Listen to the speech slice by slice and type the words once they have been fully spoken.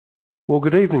Well,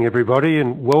 good evening, everybody,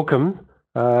 and welcome.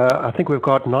 I think we've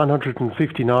got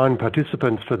 959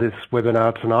 participants for this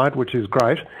webinar tonight, which is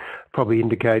great. Probably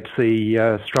indicates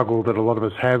the struggle that a lot of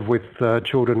us have with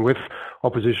children with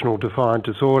oppositional defiant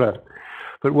disorder.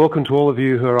 But welcome to all of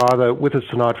you who are either with us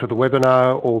tonight for the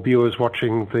webinar or viewers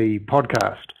watching the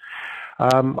podcast.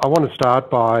 I want to start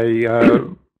by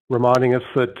reminding us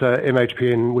that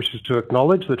MHPN wishes to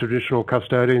acknowledge the traditional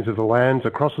custodians of the lands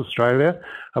across Australia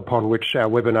upon which our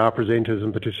webinar presenters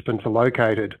and participants are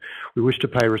located. We wish to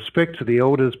pay respect to the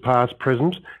elders past,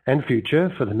 present and future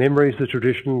for the memories, the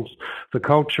traditions, the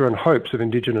culture and hopes of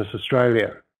Indigenous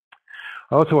Australia.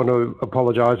 I also want to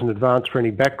apologise in advance for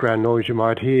any background noise you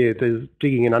might hear. There's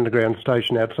digging an underground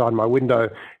station outside my window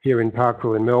here in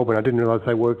Parkville in Melbourne. I didn't realise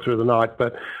they worked through the night,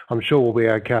 but I'm sure we'll be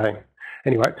okay.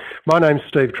 Anyway, my name's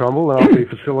Steve Trumbull and I'll be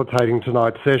facilitating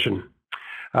tonight's session.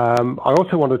 I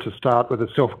also wanted to start with a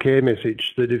self-care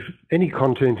message that if any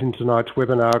content in tonight's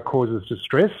webinar causes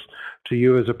distress to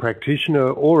you as a practitioner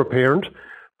or a parent,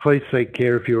 please seek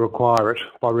care if you require it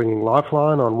by ringing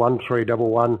Lifeline on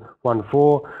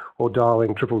 131114 or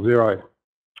dialling 000.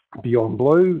 Beyond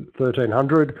Blue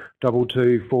 1300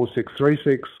 22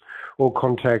 4636 or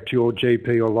contact your GP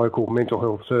or local mental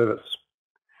health service.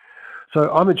 So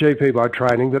I'm a GP by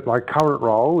training, but my current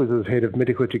role is as Head of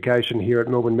Medical Education here at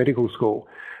Melbourne Medical School,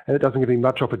 and it doesn't give me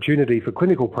much opportunity for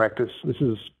clinical practice. This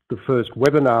is the first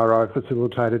webinar I've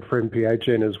facilitated for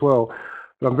MPHN as well,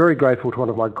 but I'm very grateful to one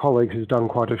of my colleagues who's done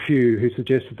quite a few, who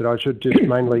suggested that I should just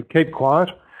mainly keep quiet,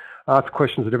 ask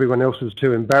questions that everyone else is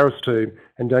too embarrassed to,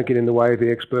 and don't get in the way of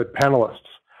the expert panellists.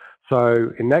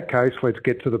 So in that case, let's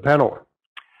get to the panel.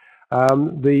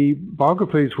 The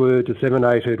biographies were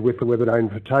disseminated with the webinar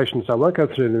invitation, so I won't go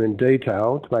through them in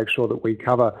detail to make sure that we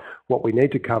cover what we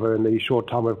need to cover in the short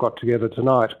time we've got together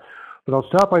tonight. But I'll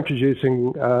start by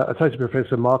introducing Associate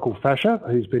Professor Michael Fasher,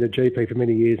 who's been a GP for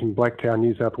many years in Blacktown,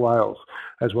 New South Wales,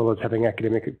 as well as having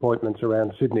academic appointments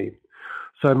around Sydney.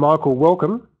 So Michael,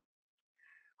 welcome.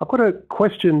 I've got a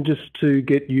question just to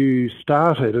get you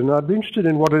started, and I'd be interested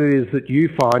in what it is that you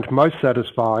find most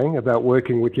satisfying about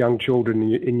working with young children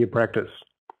in your practice.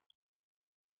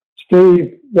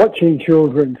 Steve, watching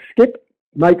children skip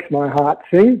makes my heart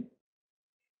sing.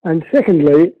 And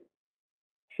secondly,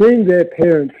 seeing their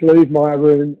parents leave my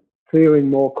room feeling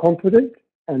more confident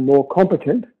and more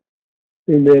competent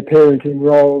in their parenting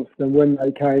roles than when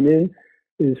they came in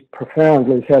is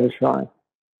profoundly satisfying.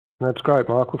 That's great,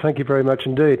 Michael. Thank you very much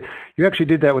indeed. You actually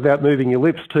did that without moving your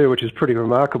lips too, which is pretty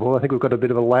remarkable. I think we've got a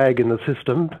bit of a lag in the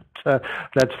system, but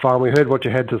that's fine. We heard what you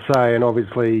had to say, and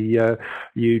obviously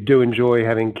you do enjoy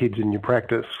having kids in your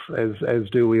practice, as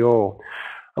do we all.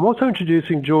 I'm also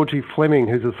introducing Georgie Fleming,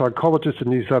 who's a psychologist in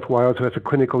New South Wales who has a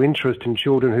clinical interest in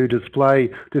children who display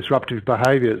disruptive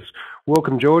behaviours.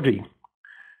 Welcome, Georgie.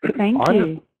 Thank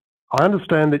you. I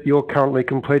understand that you're currently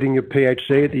completing your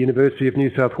PhD at the University of New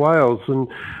South Wales, and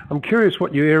I'm curious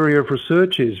what your area of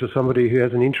research is for somebody who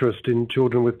has an interest in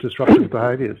children with disruptive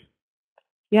behaviours.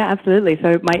 Yeah, absolutely.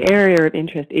 So my area of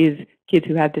interest is kids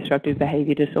who have disruptive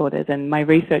behaviour disorders, and my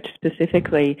research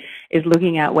specifically is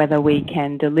looking at whether we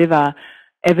can deliver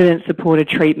evidence-supported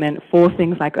treatment for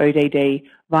things like ODD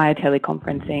via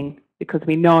teleconferencing, because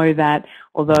we know that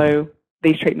although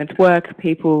these treatments work,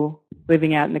 people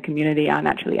living out in the community aren't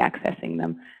actually accessing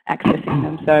them.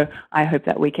 So I hope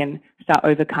that we can start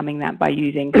overcoming that by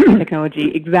using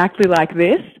technology exactly like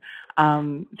this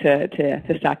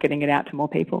to start getting it out to more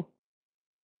people.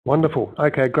 Wonderful.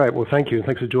 Okay, great. Well, thank you. And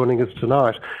thanks for joining us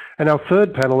tonight. And our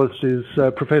third panellist is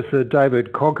Professor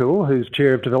David Coghill, who's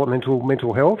Chair of Developmental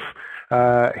Mental Health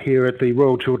here at the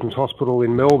Royal Children's Hospital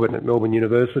in Melbourne at Melbourne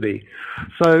University.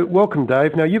 So welcome,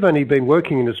 Dave. Now, you've only been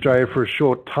working in Australia for a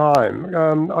short time.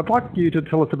 I'd like you to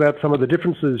tell us about some of the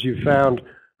differences you've found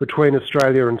between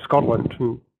Australia and Scotland.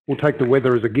 And we'll take the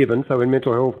weather as a given, so in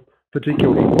mental health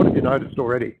particularly. What have you noticed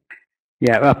already?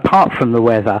 Yeah, apart from the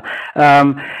weather,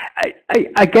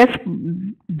 I guess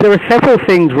there are several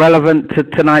things relevant to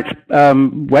tonight's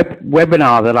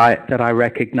webinar that I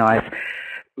recognise.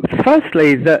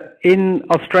 Firstly, that in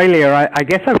Australia, I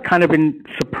guess I've kind of been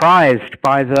surprised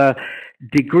by the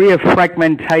degree of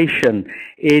fragmentation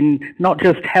in not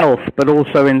just health, but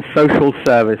also in social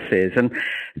services. And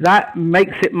that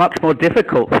makes it much more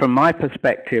difficult from my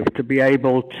perspective to be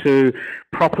able to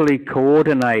properly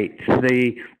coordinate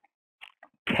the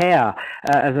care,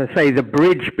 as I say, the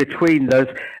bridge between those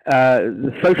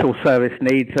the social service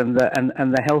needs and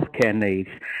the healthcare needs.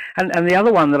 And the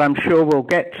other one that I'm sure we'll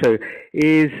get to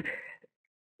is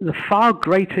the far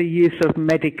greater use of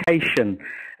medication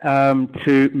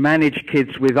to manage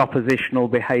kids with oppositional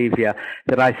behaviour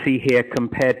that I see here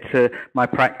compared to my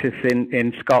practice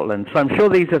in Scotland. So I'm sure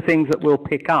these are things that we'll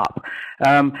pick up.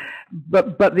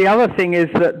 But the other thing is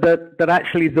that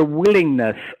actually the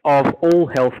willingness of all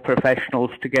health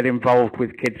professionals to get involved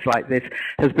with kids like this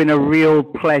has been a real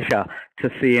pleasure to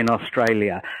see in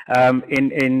Australia.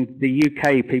 In the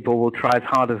UK, people will try as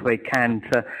hard as they can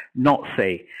to not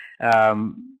see.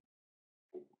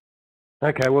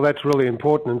 Okay, well, that's really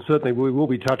important, and certainly we will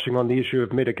be touching on the issue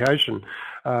of medication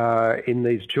in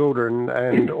these children,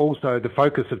 and also the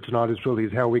focus of tonight is really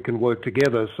how we can work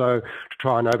together to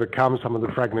try and overcome some of the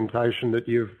fragmentation that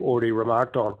you've already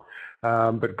remarked on.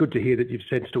 But good to hear that you've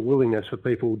sensed a willingness for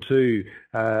people to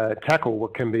tackle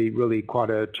what can be really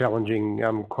quite a challenging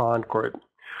client group.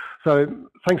 So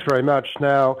thanks very much.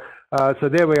 Now, so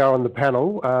there we are on the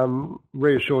panel.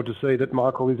 Reassured to see that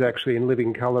Michael is actually in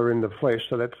living colour in the flesh,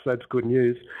 so that's good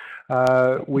news.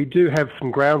 We do have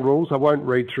some ground rules. I won't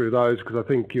read through those because I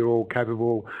think you're all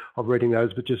capable of reading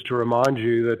those, but just to remind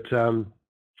you that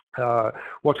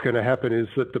what's going to happen is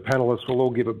that the panellists will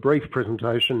all give a brief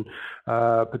presentation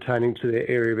pertaining to their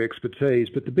area of expertise,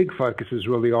 but the big focus is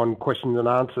really on questions and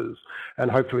answers, and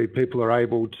hopefully people are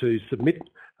able to submit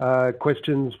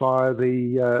questions via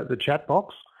the chat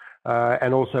box.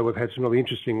 And also we've had some really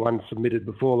interesting ones submitted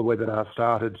before the webinar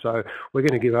started, so we're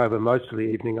going to give over most of the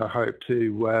evening, I hope,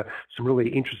 to some really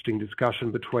interesting discussion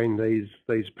between these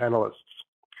panellists.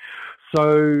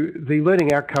 So the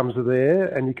learning outcomes are there,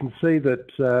 and you can see that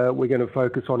we're going to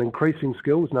focus on increasing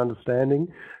skills and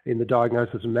understanding in the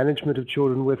diagnosis and management of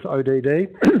children with ODD,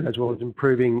 as well as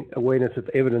improving awareness of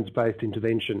evidence-based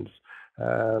interventions.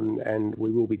 And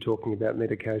we will be talking about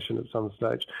medication at some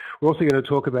stage. We're also going to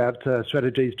talk about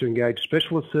strategies to engage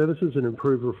specialist services and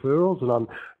improve referrals, and I'm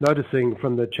noticing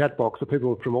from the chat box that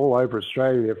people from all over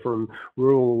Australia, from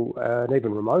rural and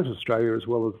even remote Australia as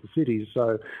well as the cities,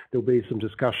 so there'll be some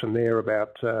discussion there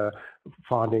about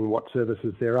finding what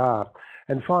services there are.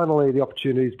 And finally, the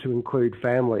opportunities to include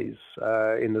families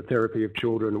in the therapy of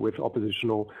children with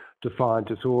oppositional defiant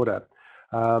disorder.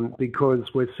 Because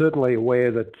we're certainly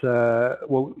aware that,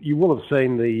 well, you will have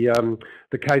seen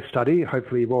the case study.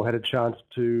 Hopefully you've all had a chance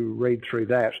to read through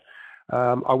that.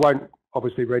 I won't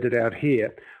obviously read it out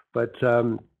here, but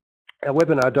our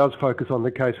webinar does focus on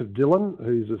the case of Dylan,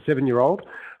 who's a 7-year-old,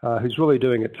 who's really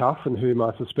doing it tough, and whom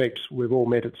I suspect we've all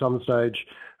met at some stage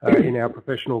in our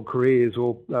professional careers,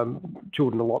 or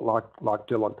children a lot like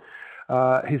Dylan.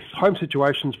 His home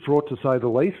situation's fraught, to say the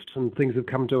least, and things have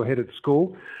come to a head at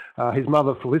school. His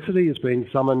mother, Felicity, has been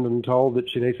summoned and told that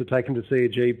she needs to take him to see a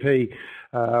GP,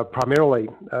 primarily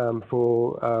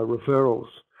for referrals.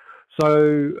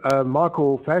 So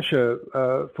Michael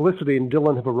Fasher, Felicity and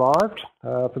Dylan have arrived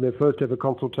for their first ever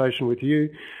consultation with you.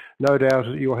 No doubt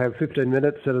you'll have 15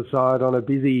 minutes set aside on a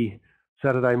busy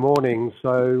Saturday morning.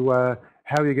 So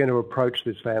how are you going to approach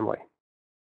this family?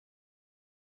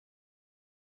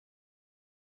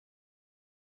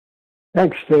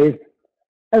 Thanks, Steve.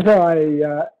 As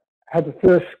I had the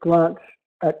first glance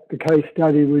at the case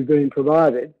study we've been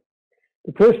provided,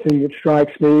 the first thing that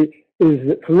strikes me is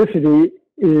that Felicity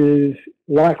is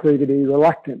likely to be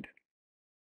reluctantly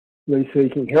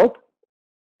seeking help.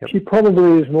 Yep. She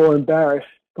probably is more embarrassed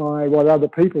by what other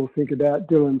people think about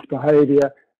Dylan's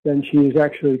behaviour than she is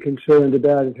actually concerned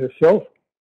about it herself.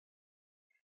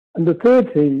 And the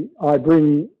third thing I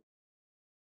bring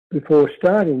before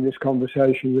starting this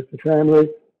conversation with the family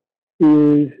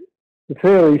is the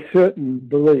fairly certain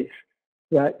belief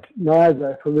that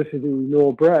neither Felicity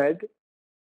nor Brad,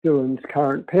 Dylan's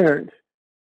current parents,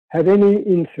 have any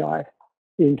insight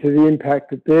into the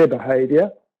impact that their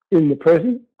behaviour in the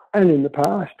present and in the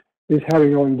past is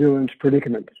having on Dylan's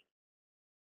predicament.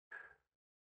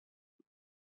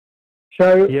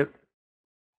 So, yep.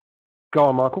 Go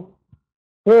on, Michael.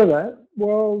 Further,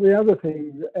 well, the other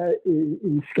thing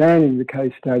in scanning the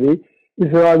case study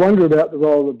is that I wonder about the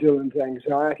role of Dylan's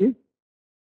anxiety.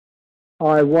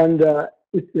 I wonder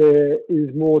if there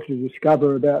is more to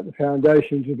discover about the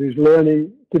foundations of his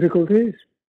learning difficulties.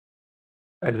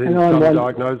 As in some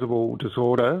diagnosable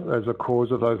disorder as a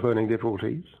cause of those learning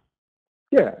difficulties?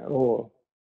 Yeah, or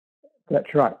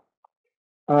that's right.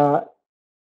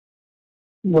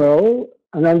 Well,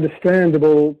 an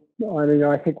understandable, I mean,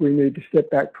 I think we need to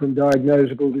step back from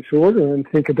diagnosable disorder and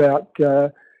think about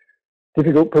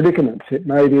difficult predicaments. It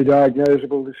may be a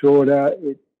diagnosable disorder.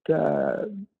 It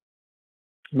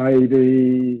may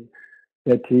be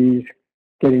that he's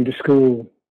getting to school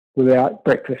without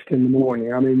breakfast in the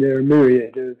morning. I mean, there are a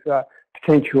myriad of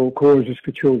potential causes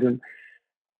for children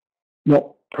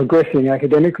not progressing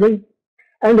academically.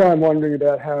 And I'm wondering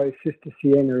about how his sister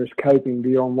Sienna is coping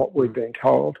beyond what we've been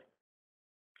told.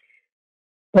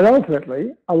 But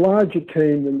ultimately, a larger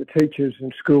team than the teachers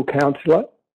and school counsellor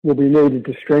will be needed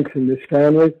to strengthen this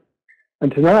family.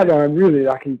 And tonight I'm really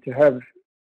lucky to have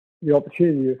the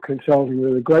opportunity of consulting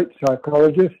with a great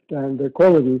psychologist and a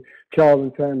quality child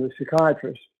and family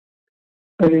psychiatrist.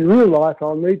 But in real life,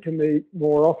 I'll need to meet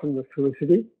more often with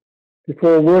Felicity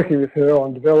before working with her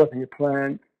on developing a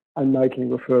plan and making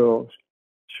referrals.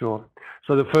 Sure.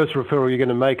 So the first referral you're going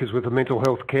to make is with a mental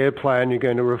health care plan. You're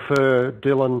going to refer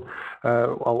Dylan,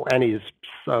 and his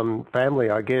family,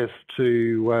 I guess,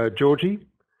 to Georgie,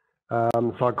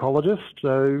 psychologist.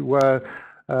 So,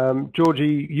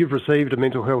 Georgie, you've received a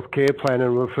mental health care plan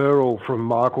and referral from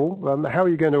Michael. How are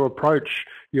you going to approach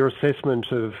your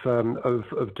assessment of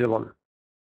Dylan?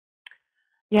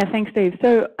 Yeah, thanks, Steve.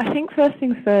 So I think first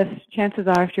things first, chances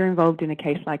are if you're involved in a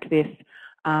case like this,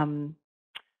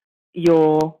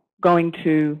 you're going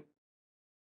to,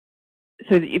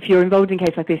 so if you're involved in a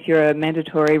case like this, you're a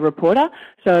mandatory reporter.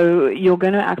 So you're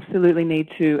going to absolutely need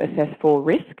to assess for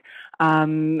risk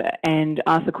and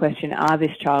ask the question, are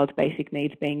this child's basic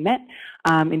needs being met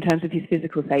in terms of his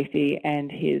physical safety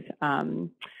and his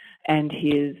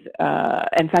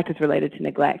factors related to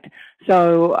neglect.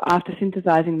 So after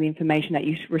synthesizing the information that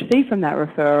you receive from that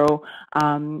referral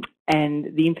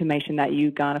and the information that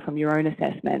you garner from your own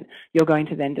assessment, you're going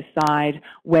to then decide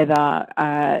whether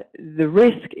the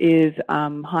risk is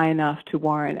high enough to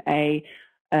warrant a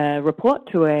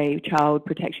report to a child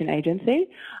protection agency,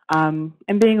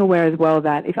 and being aware as well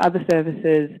that if other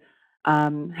services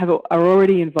are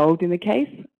already involved in the case,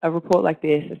 a report like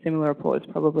this, a similar report,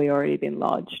 has probably already been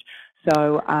lodged.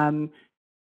 So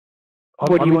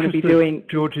what do you want to be doing?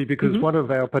 Georgie, because one of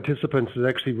our participants has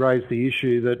actually raised the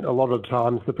issue that a lot of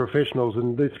times the professionals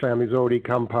in this family's already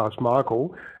come past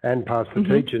Michael and past the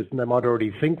teachers, and they might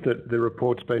already think that the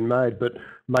report's been made, but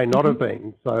may not have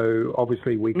been. So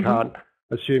obviously we can't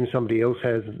assume somebody else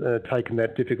has taken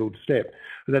that difficult step.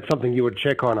 But that's something you would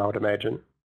check on, I would imagine.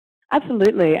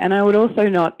 Absolutely, and I would also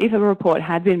not, if a report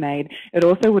had been made, it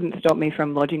also wouldn't stop me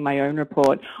from lodging my own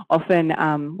report.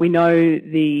 Often we know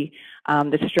the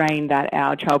strain that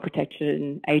our child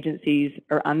protection agencies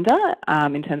are under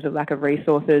in terms of lack of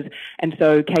resources, and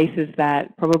so cases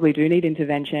that probably do need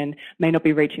intervention may not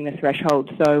be reaching the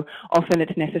threshold. So often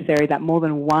it's necessary that more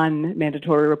than one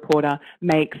mandatory reporter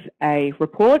makes a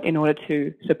report in order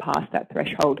to surpass that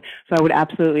threshold. So I would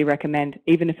absolutely recommend,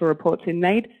 even if a report's been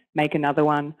made, make another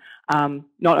one,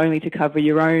 not only to cover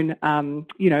your own,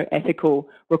 ethical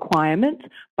requirements,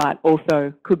 but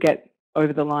also could get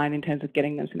over the line in terms of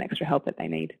getting them some extra help that they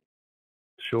need.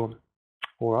 Sure.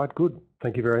 All right, good.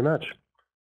 Thank you very much.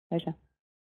 Pleasure.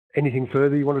 Anything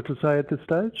further you wanted to say at this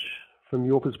stage from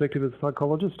your perspective as a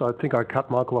psychologist? I think I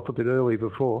cut Michael off a bit early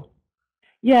before.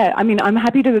 Yeah, I mean, I'm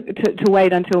happy to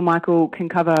wait until Michael can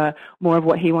cover more of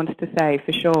what he wants to say,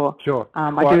 for sure. Sure.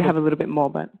 I do have a little bit more,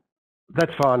 but...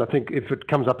 That's fine. I think if it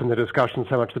comes up in the discussion,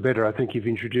 so much the better. I think you've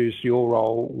introduced your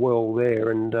role well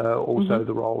there, and also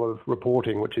the role of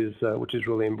reporting, which is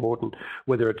really important,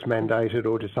 whether it's mandated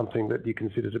or just something that you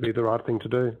consider to be the right thing to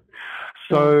do.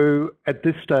 So at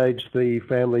this stage, the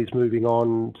family's moving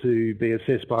on to be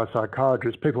assessed by a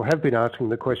psychiatrist. People have been asking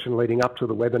the question leading up to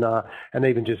the webinar and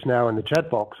even just now in the chat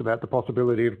box about the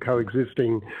possibility of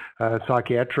coexisting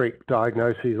psychiatric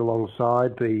diagnoses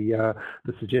alongside the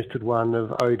suggested one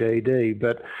of ODD.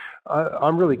 But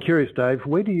I'm really curious, Dave,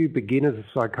 where do you begin as a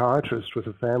psychiatrist with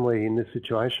a family in this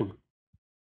situation?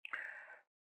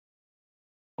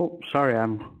 Oh, sorry,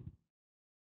 I'm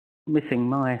missing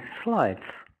my slides.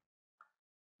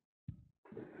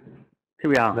 Here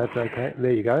we are. That's okay.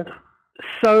 There you go.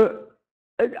 So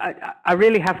I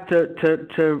really have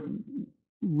to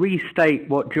restate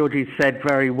what Georgie said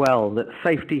very well, that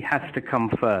safety has to come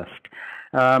first.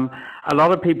 A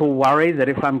lot of people worry that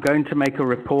if I'm going to make a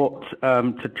report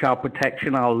to child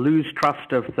protection, I'll lose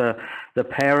trust of the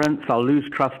parents, I'll lose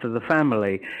trust of the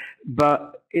family.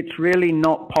 But it's really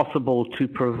not possible to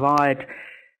provide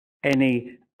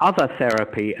any other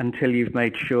therapy until you've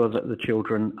made sure that the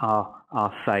children are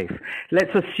safe.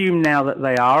 Let's assume now that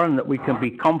they are, and that we can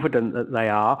be confident that they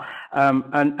are,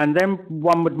 and then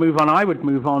one would move on, I would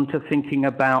move on to thinking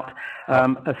about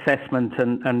assessment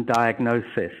and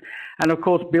diagnosis. And of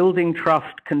course, building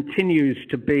trust continues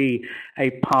to be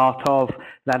a part of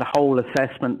that whole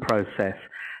assessment process.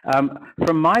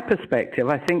 From my perspective,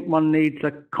 I think one needs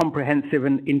a comprehensive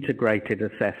and integrated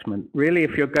assessment. Really,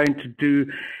 if you're going to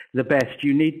do the best,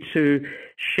 you need to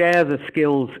share the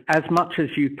skills as much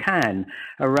as you can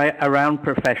around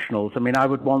professionals. I mean, I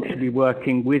would want to be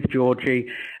working with Georgie,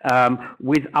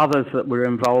 with others that were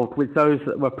involved, with those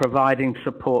that were providing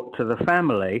support to the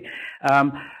family.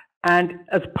 And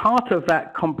as part of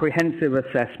that comprehensive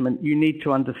assessment, you need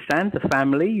to understand the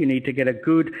family. You need to get a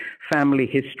good family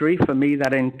history. For me,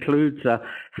 that includes a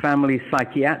family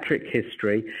psychiatric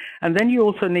history. And then you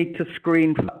also need to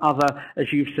screen for other,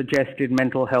 as you've suggested,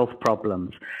 mental health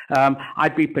problems.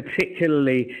 I'd be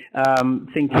particularly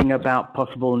thinking about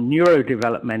possible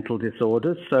neurodevelopmental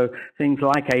disorders, so things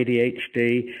like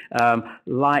ADHD,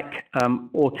 like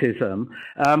autism,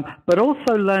 but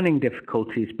also learning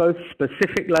difficulties, both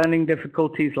specific learning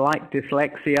difficulties like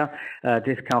dyslexia,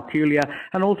 dyscalculia,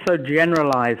 and also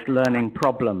generalized learning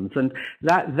problems. And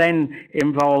that then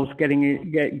involves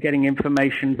getting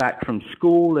information back from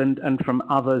school and from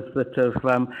others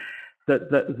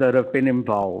that have been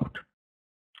involved.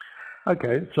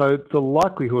 Okay, so the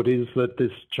likelihood is that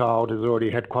this child has already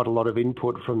had quite a lot of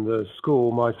input from the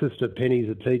school. My sister Penny's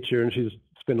a teacher and she's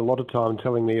spent a lot of time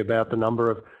telling me about the number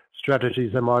of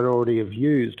strategies they might already have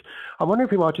used. I wonder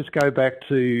if we might just go back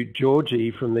to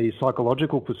Georgie from the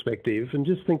psychological perspective and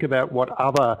just think about what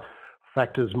other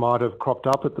factors might have cropped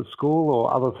up at the school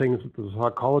or other things that the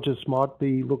psychologists might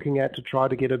be looking at to try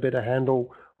to get a better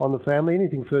handle on the family.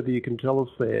 Anything further you can tell us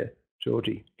there,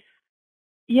 Georgie?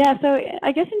 Yeah, so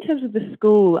I guess in terms of the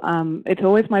school, it's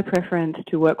always my preference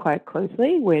to work quite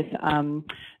closely with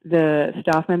the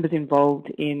staff members involved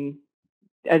in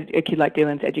a kid like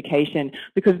Dylan's education,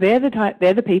 because they're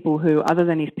the people who, other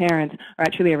than his parents, are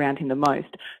actually around him the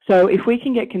most. So if we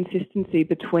can get consistency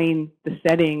between the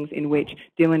settings in which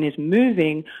Dylan is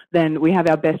moving, then we have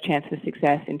our best chance of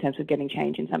success in terms of getting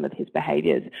change in some of his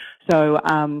behaviours. So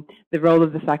the role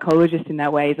of the psychologist in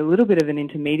that way is a little bit of an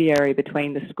intermediary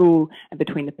between the school and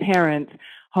between the parents.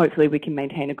 Hopefully we can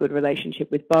maintain a good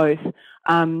relationship with both.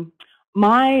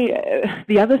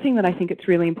 The other thing that I think it's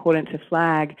really important to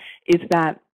flag is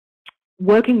that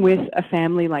working with a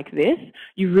family like this,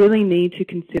 you really need to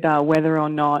consider whether or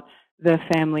not the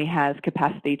family has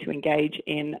capacity to engage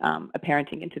in a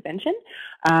parenting intervention,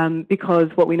 because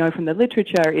what we know from the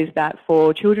literature is that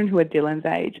for children who are Dylan's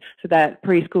age, so that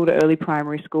preschool to early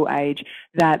primary school age,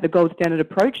 that the gold standard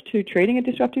approach to treating a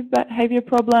disruptive behaviour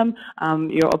problem,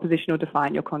 your oppositional,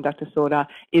 defiant, your conduct disorder,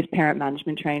 is parent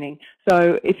management training.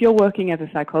 So if you're working as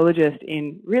a psychologist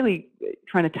in really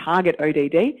trying to target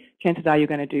ODD, chances are you're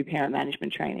going to do parent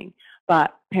management training.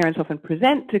 But parents often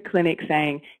present to clinic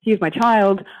saying, here's my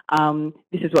child,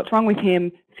 this is what's wrong with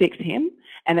him, fix him.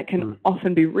 And it can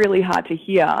often be really hard to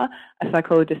hear a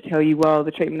psychologist tell you, well,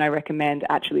 the treatment I recommend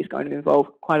actually is going to involve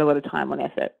quite a lot of time and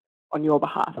effort on your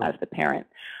behalf as the parent.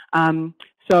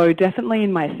 So definitely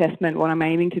in my assessment, what I'm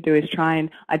aiming to do is try and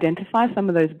identify some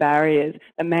of those barriers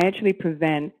that may actually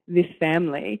prevent this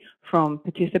family from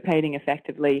participating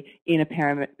effectively in a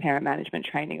parent management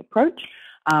training approach.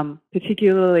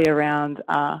 Particularly around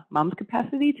mum's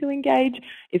capacity to engage.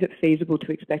 Is it feasible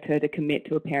to expect her to commit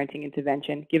to a parenting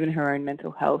intervention, given her own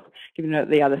mental health, given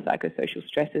the other psychosocial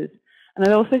stresses? And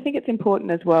I also think it's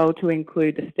important as well to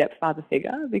include the stepfather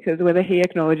figure, because whether he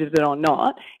acknowledges it or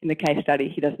not, in the case study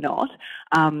he does not,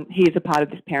 he is a part of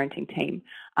this parenting team.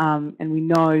 And we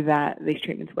know that these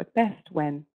treatments work best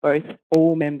when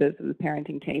all members of the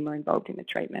parenting team are involved in the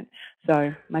treatment.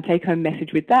 So my take-home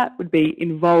message with that would be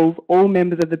involve all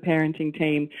members of the parenting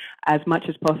team as much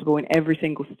as possible in every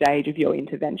single stage of your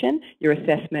intervention, your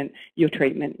assessment, your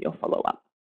treatment, your follow-up.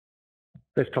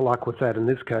 Best of luck with that in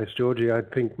this case, Georgie. I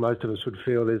think most of us would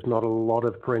feel there's not a lot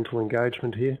of parental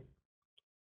engagement here.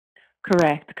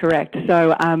 Correct.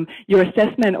 So your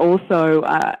assessment also,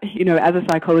 as a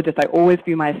psychologist, I always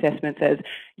view my assessments as,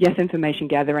 yes, information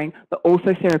gathering, but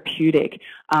also therapeutic.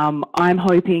 I'm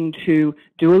hoping to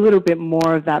do a little bit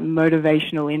more of that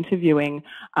motivational interviewing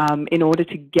in order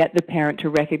to get the parent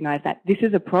to recognize that this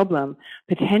is a problem,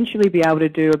 potentially be able to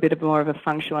do a bit of more of a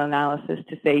functional analysis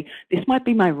to see this might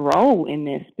be my role in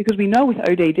this, because we know with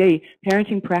ODD,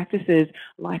 parenting practices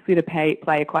likely to play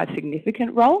a quite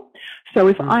significant role. So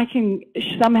if I can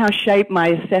somehow shape my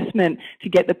assessment to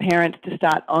get the parents to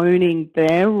start owning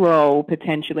their role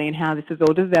potentially and how this is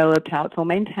all developed, how it's all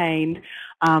maintained,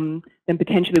 then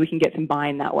potentially we can get some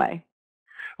buy-in that way.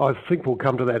 I think we'll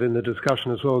come to that in the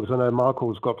discussion as well, because I know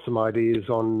Michael's got some ideas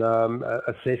on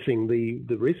assessing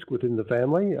the risk within the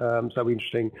family. So it'll be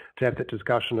interesting to have that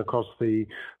discussion across the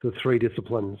three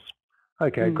disciplines.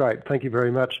 Okay, great. Thank you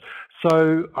very much.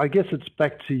 So I guess it's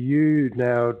back to you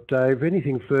now, Dave.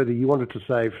 Anything further you wanted to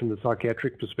say from the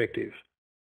psychiatric perspective?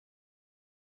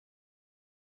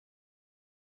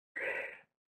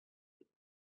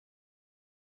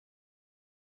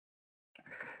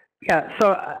 Yeah,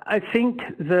 so I think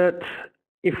that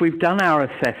if we've done our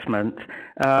assessment,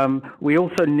 we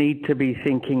also need to be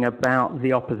thinking about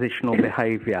the oppositional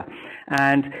behaviour.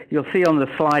 And you'll see on the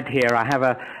slide here, I have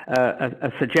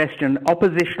a suggestion: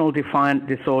 oppositional defiant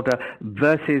disorder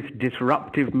versus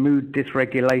disruptive mood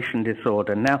dysregulation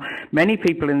disorder. Now, many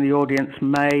people in the audience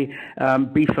may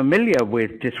be familiar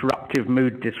with disruptive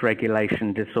mood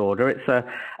dysregulation disorder. It's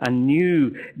a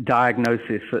new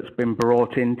diagnosis that's been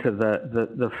brought into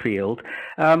the field.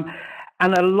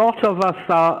 And a lot of us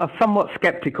are somewhat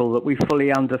skeptical that we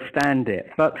fully understand it.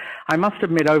 But I must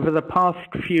admit, over the past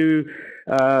few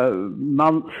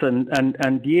months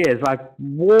and years, I've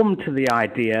warmed to the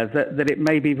idea that it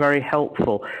may be very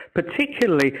helpful,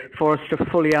 particularly for us to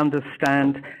fully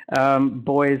understand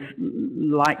boys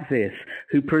like this,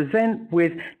 who present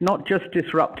with not just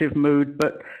disruptive mood,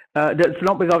 but that's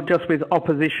not just with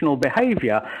oppositional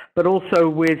behaviour, but also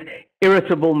with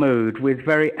irritable mood, with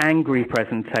very angry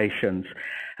presentations.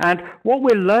 And what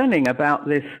we're learning about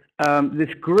this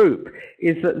group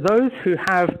is that those who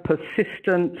have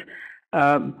persistent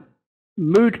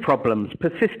mood problems,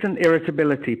 persistent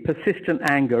irritability, persistent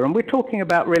anger, and we're talking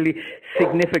about really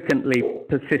significantly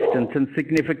persistent and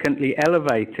significantly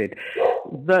elevated,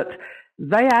 that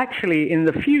they actually in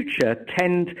the future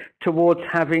tend towards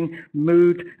having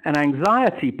mood and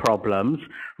anxiety problems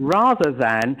rather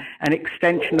than an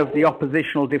extension of the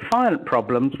oppositional defiant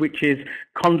problems, which is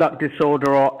conduct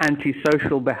disorder or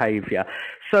antisocial behavior.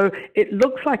 So it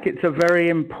looks like it's a very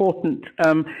important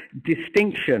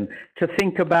distinction to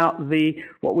think about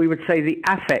what we would say the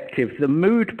affective, the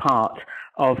mood part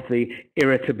of the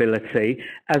irritability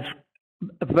as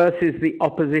versus the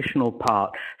oppositional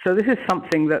part. So this is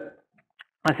something that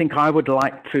I think I would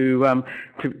like to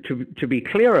be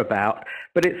clear about,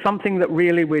 but it's something that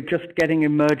really we're just getting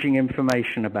emerging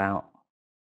information about.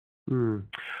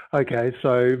 Okay,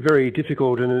 so very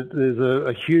difficult, and there's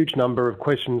a huge number of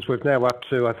questions. We're now up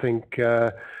to, I think,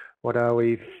 what are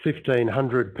we,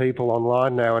 1,500 people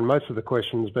online now, and most of the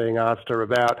questions being asked are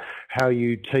about how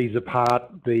you tease apart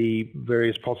the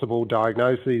various possible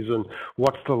diagnoses and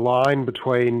what's the line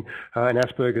between an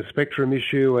Asperger's spectrum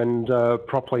issue and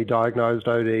properly diagnosed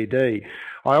ODD.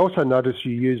 I also noticed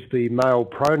you used the male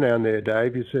pronoun there,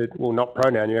 Dave. You said, well, not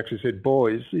pronoun, you actually said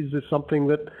boys. Is this something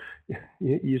that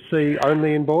you see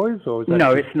only in boys, or is that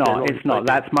no? It's not. It's not.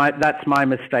 That's my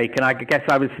mistake. And I guess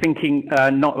I was thinking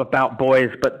not about boys,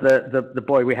 but the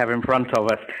boy we have in front of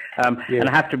us. And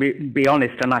I have to be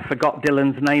honest, and I forgot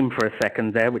Dylan's name for a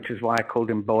second there, which is why I called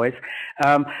him boys.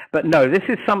 But no, this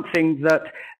is something that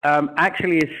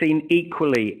actually is seen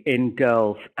equally in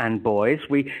girls and boys.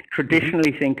 We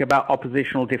traditionally think about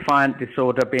oppositional defiant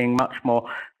disorder being much more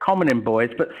common in boys,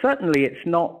 but certainly it's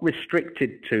not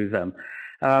restricted to them.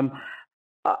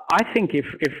 I think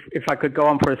if I could go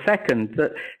on for a second,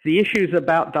 that the issues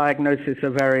about diagnosis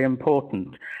are very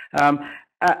important.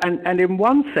 And in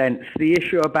one sense, the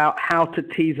issue about how to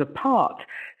tease apart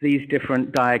these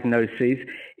different diagnoses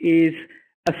is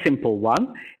a simple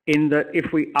one, in that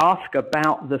if we ask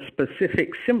about the specific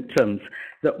symptoms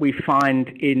that we find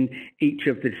in each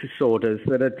of the disorders,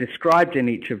 that are described in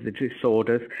each of the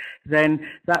disorders, then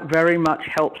that very much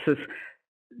helps us.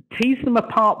 Tease them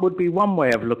apart would be one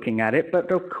way of looking at it,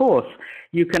 but of course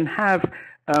you can have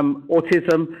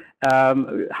autism,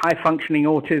 high-functioning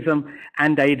autism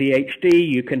and ADHD,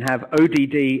 you can have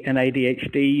ODD and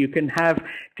ADHD, you can have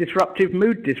disruptive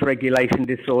mood dysregulation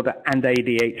disorder and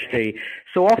ADHD.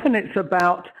 So often it's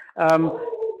about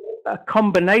a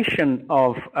combination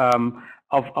of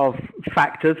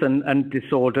factors and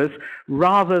disorders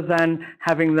rather than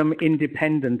having them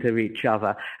independent of each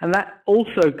other. And that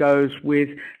also goes with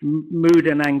mood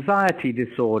and anxiety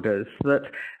disorders, that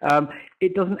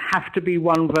it doesn't have to be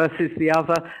one versus the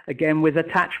other, again with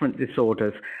attachment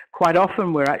disorders. Quite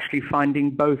often we're actually finding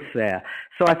both there.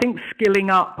 So I think skilling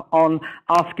up on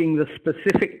asking the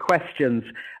specific questions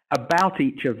about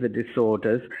each of the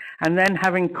disorders, and then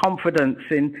having confidence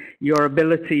in your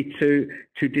ability to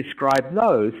describe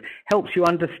those, helps you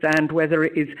understand whether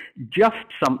it is just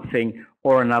something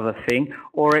or another thing,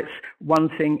 or it's one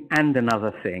thing and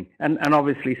another thing, and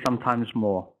obviously sometimes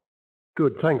more.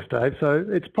 Good, thanks, Dave. So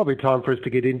it's probably time for us to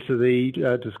get into the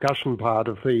discussion part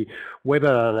of the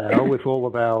webinar now with all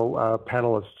of our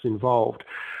panellists involved.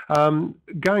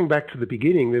 Going back to the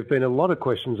beginning, there have been a lot of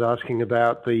questions asking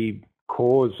about the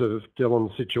cause of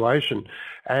Dylan's situation,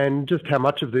 and just how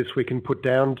much of this we can put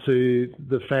down to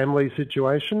the family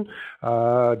situation,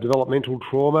 developmental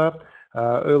trauma,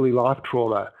 early life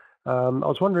trauma. I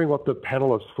was wondering what the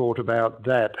panellists thought about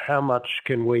that. How much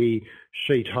can we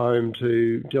sheet home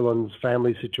to Dylan's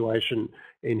family situation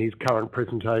in his current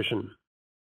presentation?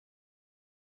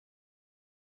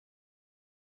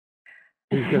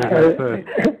 Who's going to go first?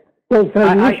 Well, so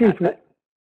the issue for...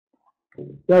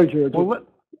 Go, Georgie. Well,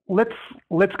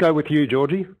 let's go with you,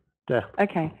 Georgie. Yeah.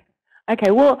 Okay.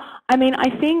 Okay, well, I mean, I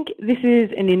think this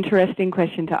is an interesting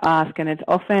question to ask, and it's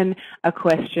often a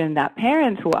question that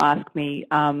parents will ask me,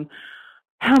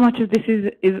 how much of this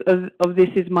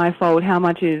is my fault? How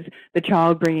much is the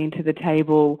child bringing to the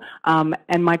table?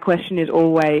 And my question is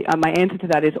always, my answer to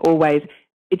that is always,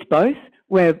 it's both.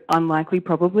 We're unlikely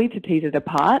probably to tease it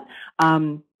apart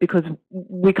because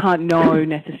we can't know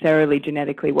necessarily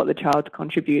genetically what the child's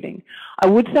contributing. I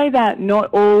would say that not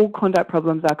all conduct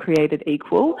problems are created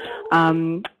equal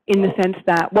in the sense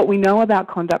that what we know about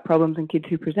conduct problems and kids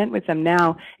who present with them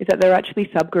now is that they're actually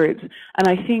subgroups. And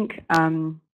I think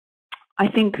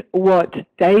what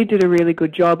they did a really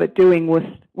good job at doing was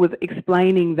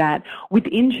explaining that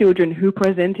within children who are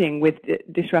presenting with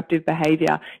disruptive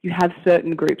behaviour, you have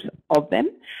certain groups of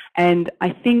them. And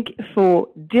I think for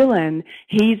Dylan,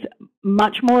 he's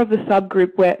much more of the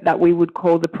subgroup that we would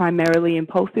call the primarily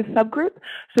impulsive subgroup.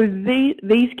 So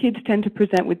these kids tend to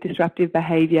present with disruptive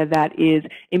behaviour that is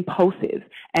impulsive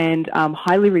and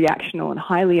highly reactional and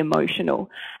highly emotional.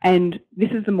 And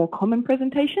this is the more common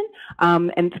presentation,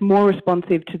 and it's more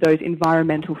responsive to those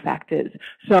environmental factors.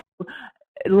 So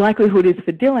likelihood is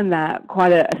for Dylan that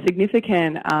quite a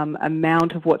significant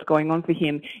amount of what's going on for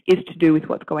him is to do with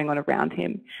what's going on around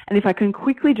him. And if I can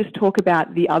quickly just talk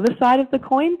about the other side of the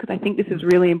coin, because I think this is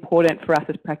really important for us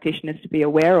as practitioners to be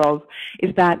aware of,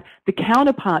 is that the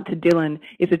counterpart to Dylan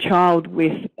is a child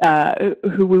with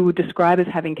who we would describe as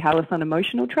having callous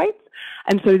unemotional traits.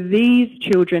 And so these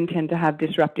children tend to have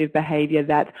disruptive behaviour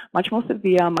that's much more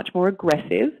severe, much more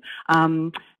aggressive,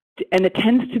 and it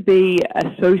tends to be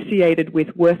associated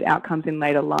with worse outcomes in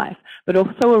later life, but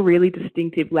also a really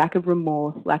distinctive lack of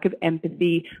remorse, lack of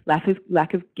empathy, lack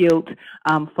of guilt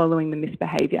following the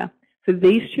misbehaviour. For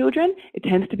these children, it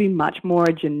tends to be much more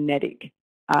a genetic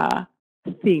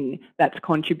thing that's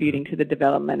contributing to the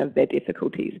development of their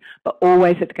difficulties. But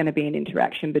always it's going to be an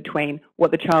interaction between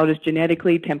what the child is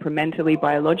genetically, temperamentally,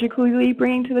 biologically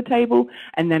bringing to the table,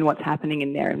 and then what's happening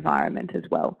in their environment as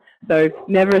well. So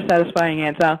never a satisfying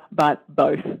answer, but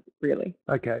both, really.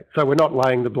 Okay, so we're not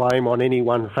laying the blame on any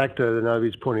one factor.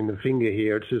 Nobody's pointing the finger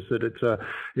here. It's just that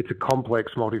it's a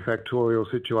complex, multifactorial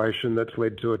situation that's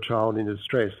led to a child in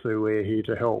distress, so we're here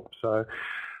to help. So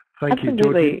thank you,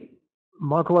 Georgie.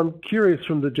 Michael, I'm curious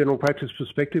from the general practice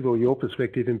perspective, or your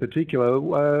perspective in particular,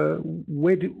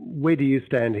 where do you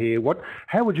stand here?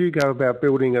 How would you go about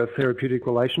building a therapeutic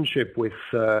relationship with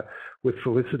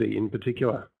Felicity in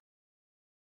particular,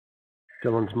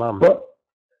 Dylan's mum?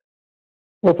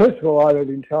 Well, first of all, I would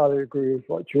entirely agree with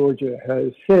what Georgia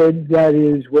has said. That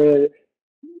is where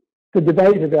the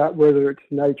debate about whether it's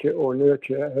nature or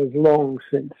nurture has long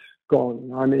since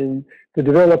gone. I mean, the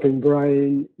developing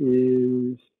brain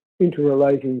is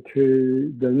interrelating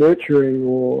to the nurturing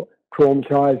or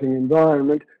traumatizing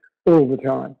environment all the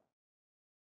time.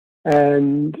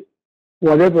 And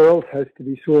whatever else has to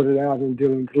be sorted out in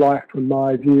Dylan's life, from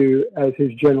my view as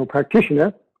his general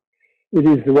practitioner, it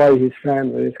is the way his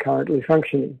family is currently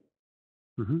functioning.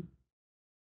 Mm-hmm.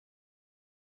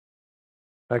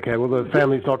 Okay, well, the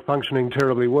family's not functioning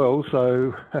terribly well,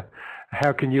 so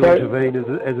how can you intervene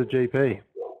as a GP?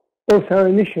 Also,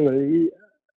 initially,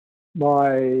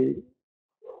 my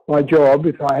job,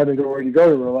 if I haven't already got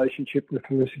a relationship with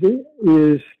Felicity,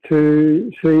 is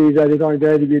to see that if I'm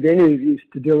going to give any use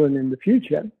to Dylan in the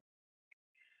future,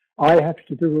 I have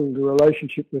to build a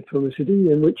relationship with Felicity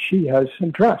in which she has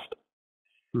some trust.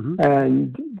 Mm-hmm.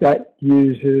 And that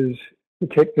uses the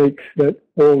techniques that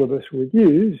all of us would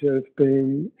use of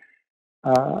being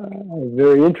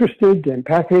very interested,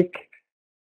 empathic,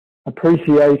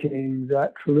 appreciating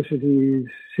that Felicity's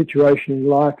situation in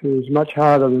life is much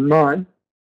harder than mine,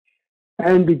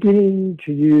 and beginning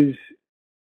to use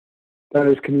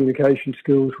those communication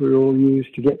skills we all use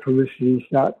to get Felicity to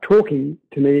start talking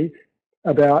to me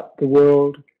about the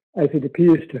world as it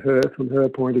appears to her from her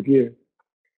point of view.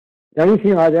 The only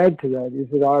thing I'd add to that is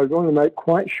that I would want to make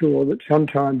quite sure that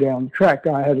sometime down the track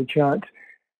I had a chance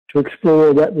to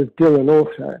explore that with Dylan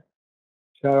also.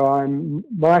 So I'm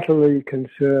mightily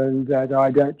concerned that I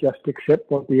don't just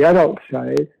accept what the adults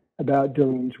say about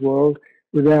Dylan's world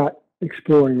without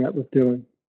exploring that with Dylan.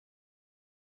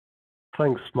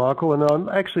 Thanks, Michael. And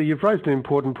actually, you've raised an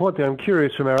important point there. I'm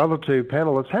curious from our other two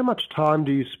panellists, how much time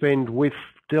do you spend with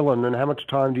Dylan and how much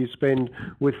time do you spend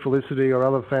with Felicity or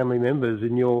other family members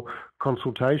in your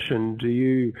consultation? Do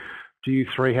you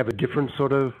three have a different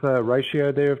sort of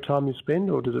ratio there of time you spend,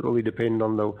 or does it really depend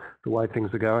on the way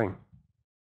things are going?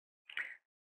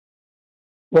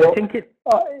 Well, I think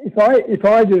if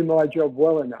I do my job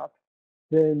well enough,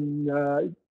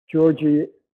 then Georgie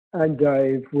and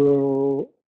Dave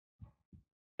will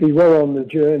be well on the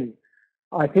journey.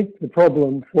 I think the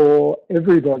problem for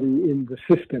everybody in the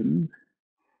system,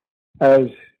 as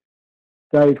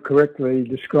Dave correctly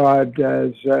described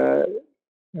as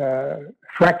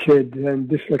fractured and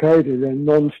dislocated and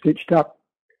non-stitched up,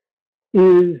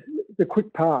 is the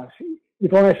quick pass.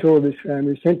 If I saw this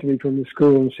family sent to me from the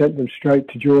school and sent them straight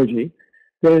to Georgie,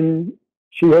 then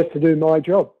she has to do my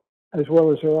job as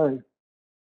well as her own.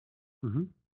 Mm-hmm.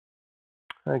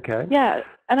 Okay. Yeah,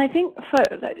 and I think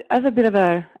as a bit of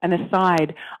an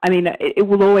aside, I mean, it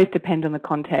will always depend on the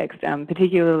context.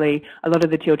 Particularly, a lot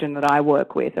of the children that I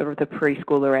work with are of the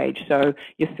preschooler age, so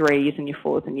your 3s and your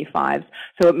 4s and your 5s.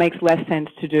 So it makes less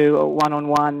sense to do a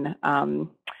one-on-one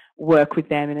work with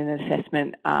them in an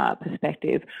assessment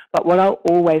perspective. But what I'll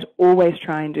always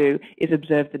try and do is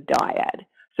observe the dyad.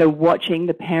 So watching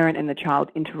the parent and the child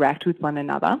interact with one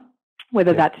another,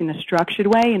 whether that's in a structured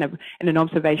way, in an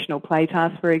observational play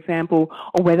task, for example,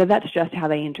 or whether that's just how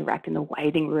they interact in the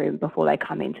waiting room before they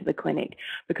come into the clinic.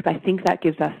 Because I think that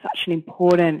gives us such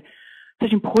important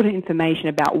information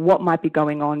about what might be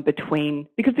going on between,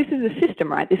 because this is a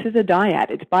system, right? This is a dyad.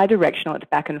 It's bidirectional, it's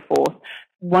back and forth.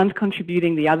 One's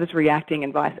contributing, the other's reacting,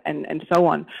 and so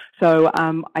on. So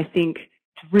I think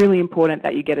it's really important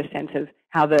that you get a sense of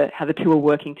how the two are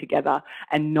working together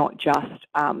and not just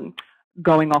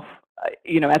going off,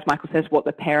 as Michael says, what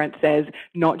the parent says,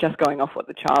 not just going off what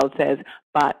the child says,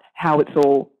 but how it's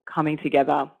all coming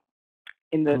together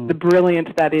in the brilliance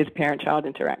that is parent-child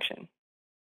interaction.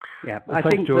 Yeah, I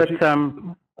think Georgie.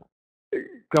 That...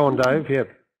 Go on, Dave, yeah.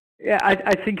 Yeah,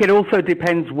 I think it also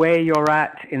depends where you're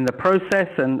at in the process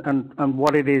and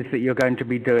what it is that you're going to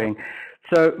be doing.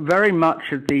 So very much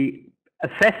at the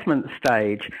assessment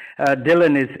stage,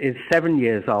 Dylan is 7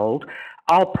 years old.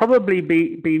 I'll probably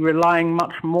be relying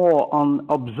much more on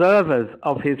observers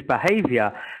of his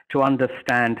behavior to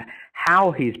understand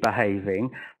how he's behaving.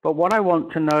 But what I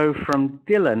want to know from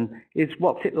Dylan is,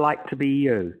 what's it like to be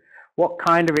you? What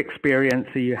kind of experience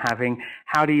are you having?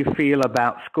 How do you feel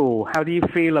about school? How do you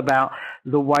feel about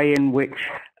the way in which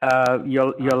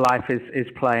your life is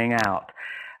playing out?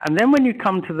 And then when you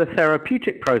come to the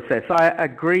therapeutic process, I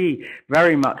agree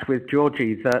very much with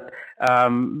Georgie that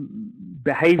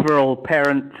behavioral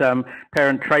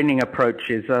parent training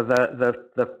approaches are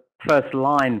the first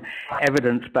line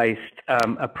evidence-based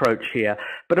approach here.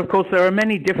 But of course, there are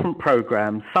many different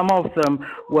programs. Some of them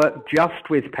work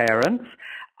just with parents.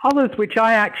 Others, which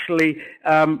I actually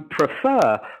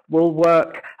prefer, will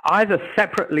work either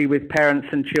separately with parents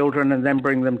and children and then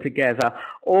bring them together,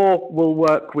 or will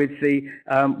work with the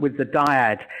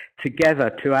dyad together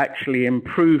to actually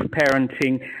improve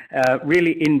parenting,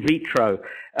 really in vitro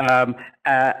and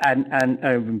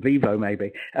in vivo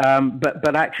maybe,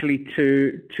 but actually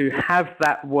to have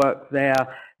that work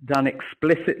there done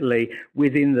explicitly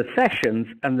within the sessions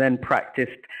and then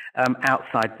practiced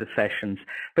outside the sessions.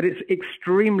 But it's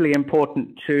extremely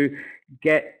important to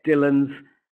get Dylan's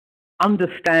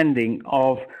understanding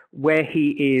of where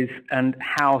he is and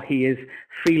how he is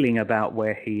feeling about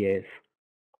where he is.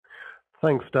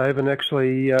 Thanks, Dave. And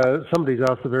actually, somebody's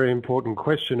asked a very important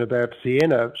question about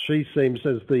Sienna. She seems,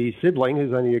 as the sibling,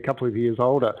 who's only a couple of years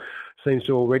older, seems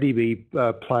to already be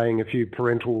playing a few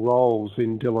parental roles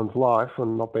in Dylan's life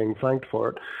and not being thanked for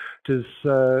it. Does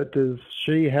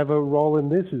she have a role in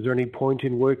this? Is there any point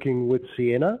in working with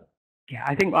Sienna? Yeah,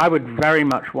 I think I would very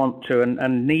much want to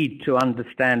and need to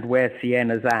understand where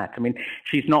Sienna's at. I mean,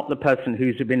 she's not the person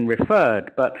who's been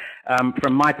referred, but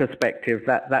from my perspective,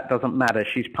 that doesn't matter.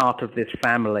 She's part of this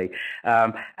family.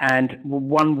 And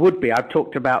one would be, I've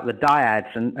talked about the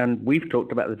dyads, and we've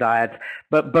talked about the dyads,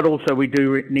 but also we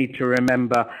do need to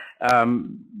remember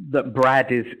that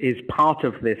Brad is part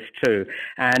of this too,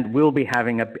 and will be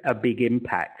having a big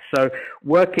impact. So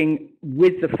working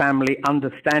with the family,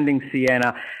 understanding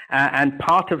Sienna, and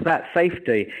part of that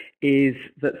safety is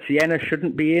that Sienna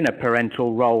shouldn't be in a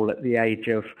parental role at the age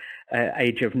of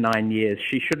 9 years.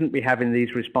 She shouldn't be having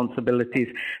these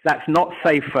responsibilities. That's not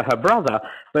safe for her brother,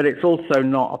 but it's also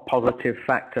not a positive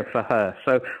factor for her.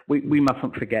 So we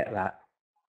mustn't forget that.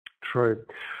 True.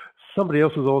 Somebody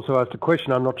else has also asked a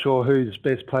question. I'm not sure who's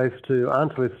best placed to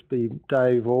answer this, be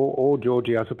Dave or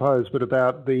Georgie, I suppose, but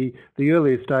about the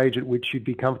earliest stage at which you'd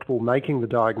be comfortable making the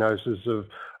diagnosis of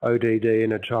ODD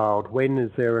in a child. When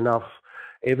is there enough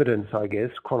evidence, I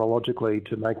guess, chronologically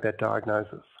to make that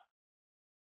diagnosis?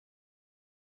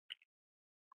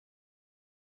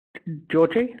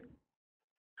 Georgie?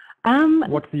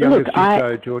 What's the youngest you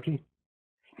go, Georgie?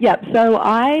 Yeah, so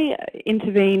I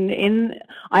intervene in,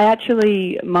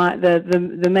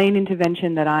 the main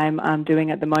intervention that I'm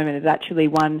doing at the moment is actually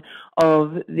one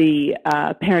of the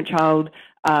parent-child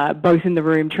both in the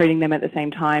room, treating them at the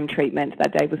same time treatment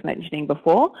that Dave was mentioning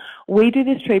before. We do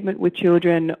this treatment with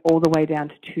children all the way down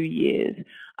to 2 years.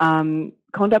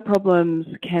 Conduct problems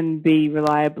can be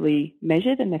reliably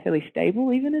measured and they're fairly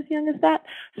stable even as young as that.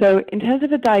 So in terms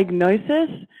of a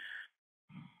diagnosis,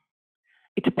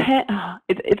 it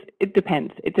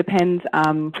depends. It depends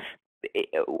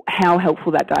how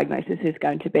helpful that diagnosis is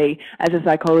going to be. As a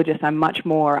psychologist, I'm much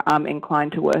more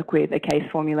inclined to work with a case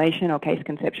formulation or case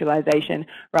conceptualization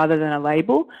rather than a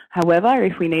label. However,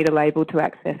 if we need a label to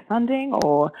access funding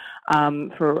or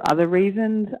for other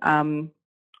reasons, I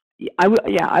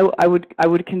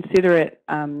would consider it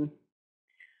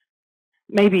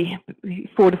maybe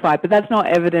 4 to 5, but that's not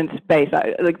evidence-based.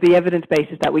 Like the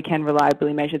evidence-based is that we can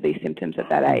reliably measure these symptoms at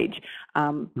that age.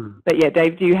 But yeah,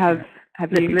 Dave, do you have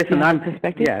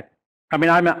perspective? Yeah, I mean,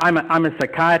 I'm a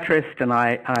psychiatrist, and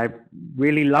I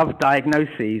really love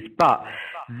diagnoses, but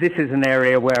this is an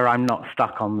area where I'm not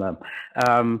stuck on them.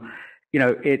 You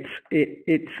know,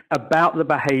 it's about the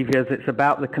behaviours, it's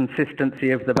about the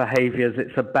consistency of the behaviours,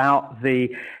 it's about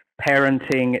the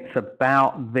parenting, it's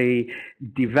about the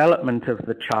development of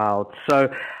the child.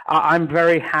 So I'm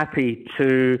very happy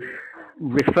to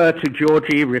refer to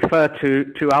Georgie, refer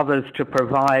to others to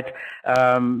provide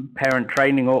parent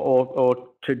training or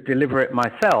to deliver it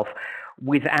myself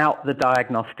without the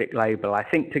diagnostic label. I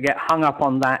think to get hung up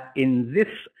on that in this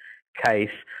case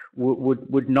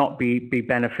would not be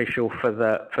beneficial for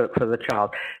the child.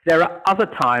 There are other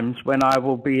times when I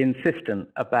will be insistent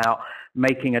about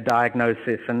making a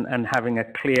diagnosis and having a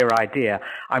clear idea.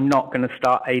 I'm not going to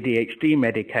start ADHD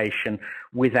medication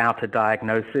without a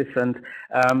diagnosis, and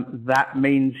that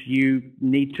means you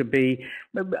need to be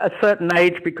a certain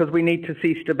age because we need to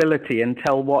see stability and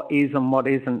tell what is and what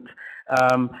isn't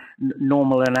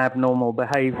normal and abnormal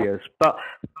behaviours. But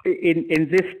in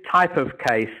this type of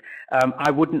case,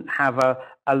 I wouldn't have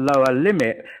a lower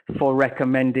limit for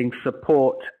recommending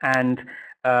support and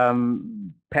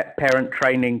parent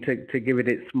training to give it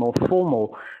its more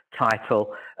formal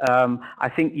title. I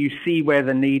think you see where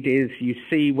the need is, you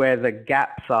see where the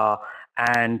gaps are,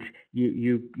 and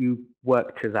you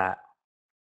work to that.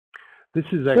 This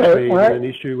is actually an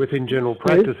issue within general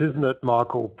practice, isn't it,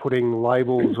 Michael, putting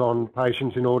labels on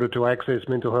patients in order to access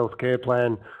mental health care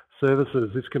plan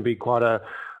services? This can be quite a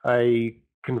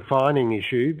confining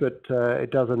issue, but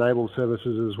it does enable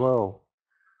services as well.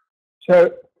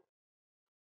 So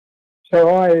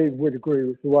I would agree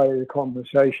with the way the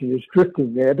conversation is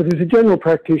drifting there, but as a general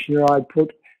practitioner, I'd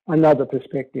put another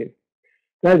perspective.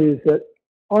 That is that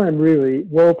I am really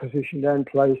well positioned and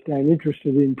placed and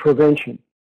interested in prevention.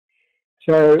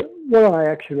 So what I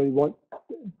actually want,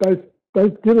 both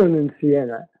Dylan and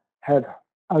Sienna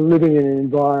are living in an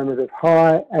environment of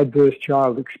high adverse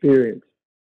child experience.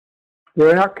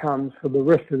 Their outcomes for the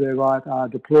rest of their life are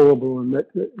deplorable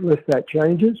unless that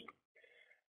changes.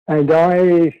 And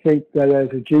I think that as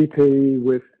a GP,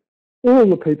 with all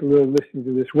the people who are listening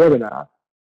to this webinar,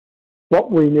 what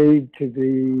we need to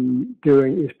be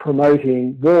doing is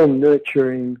promoting warm,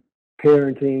 nurturing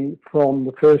parenting from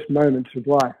the first moments of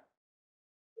life.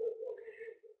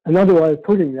 Another way of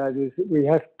putting that is that we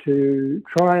have to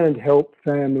try and help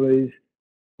families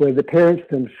where the parents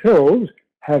themselves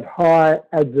have high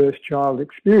adverse child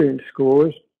experience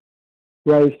scores,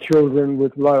 raise children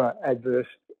with lower adverse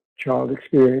child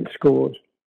experience scores.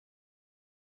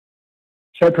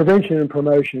 So prevention and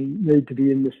promotion need to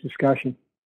be in this discussion.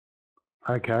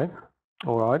 Okay.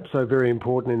 All right. So very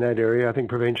important in that area. I think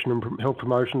prevention and health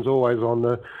promotion is always on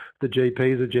the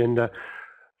GP's agenda.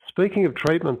 Speaking of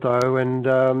treatment, though, and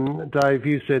Dave,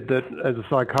 you said that as a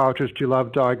psychiatrist you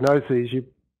love diagnoses. You're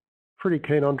pretty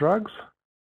keen on drugs?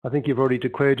 I think you've already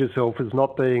declared yourself as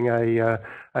not being a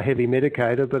heavy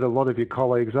medicator, but a lot of your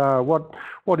colleagues are. What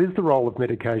is the role of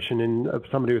medication in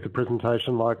somebody with a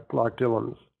presentation like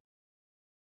Dylan's?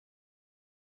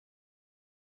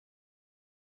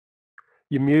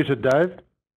 You're muted, Dave.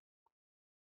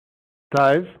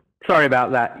 Dave? Sorry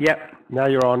about that. Yep. Now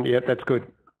you're on. Yep, that's good.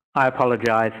 I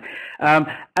apologise.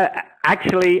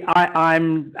 Actually,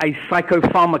 I'm a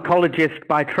psychopharmacologist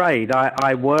by trade.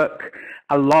 I work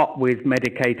a lot with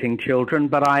medicating children,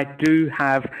 but I do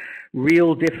have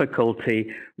real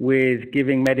difficulty with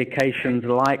giving medications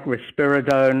like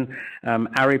risperidone,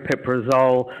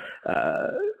 aripiprazole,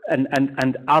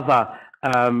 and other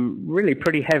really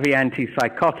pretty heavy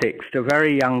antipsychotics to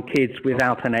very young kids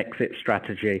without an exit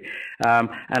strategy. And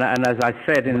as I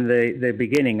said in the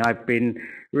beginning, I've been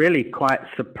really quite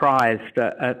surprised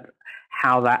at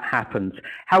how that happens.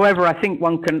 However, I think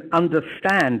one can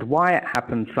understand why it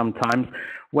happens sometimes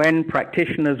when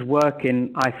practitioners work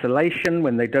in isolation,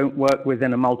 when they don't work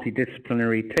within a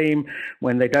multidisciplinary team,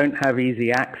 when they don't have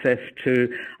easy access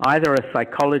to either a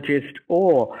psychologist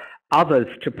or others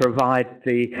to provide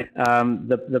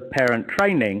the parent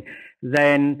training.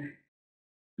 Then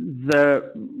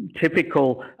the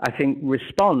typical, I think,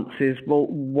 response is, well,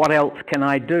 what else can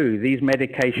I do? These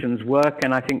medications work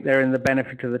and I think they're in the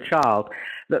benefit of the child.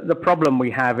 The problem we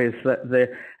have is that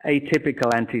the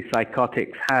atypical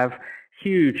antipsychotics have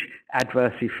huge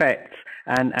adverse effects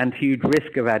and huge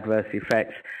risk of adverse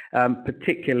effects,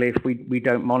 particularly if we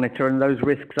don't monitor, and those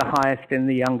risks are highest in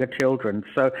the younger children.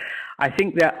 So I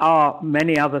think there are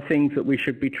many other things that we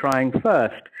should be trying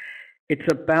first. It's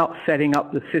about setting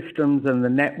up the systems and the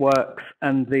networks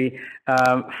and the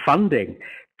funding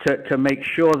to make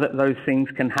sure that those things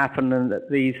can happen and that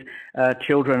these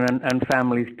children and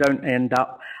families don't end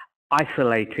up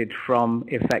isolated from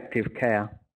effective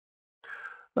care.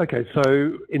 Okay,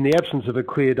 so in the absence of a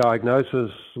clear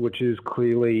diagnosis, which is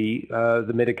clearly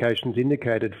the medications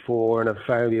indicated for and a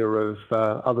failure of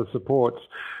other supports,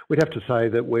 we'd have to say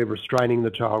that we're restraining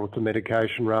the child with the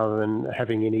medication rather than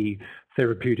having any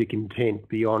therapeutic intent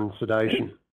beyond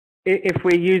sedation. If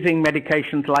we're using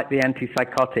medications like the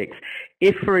antipsychotics,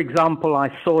 if, for example, I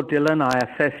saw Dylan, I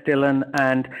assessed Dylan,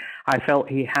 and I felt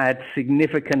he had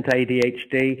significant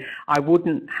ADHD, I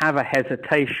wouldn't have a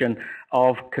hesitation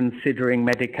of considering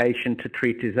medication to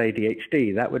treat his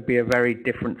ADHD. That would be a very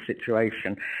different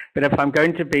situation. But if I'm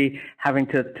going to be having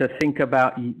to think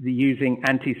about using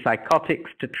antipsychotics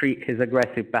to treat his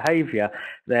aggressive behavior,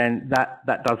 then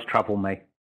that does trouble me.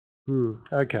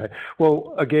 Okay.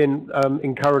 Well, again,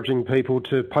 encouraging people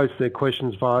to post their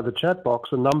questions via the chat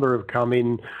box. A number have come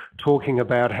in talking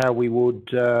about how we would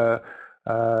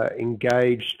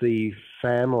engage the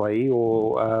family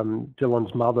or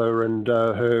Dylan's mother and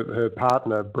her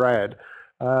partner, Brad.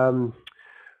 We'll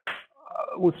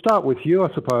start with you,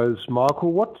 I suppose,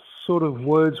 Michael. What sort of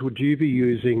words would you be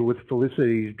using with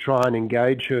Felicity to try and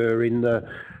engage her in the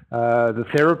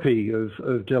therapy of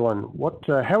Dylan?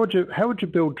 How would you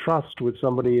build trust with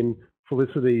somebody in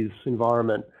Felicity's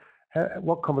environment?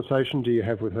 What conversation do you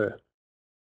have with her?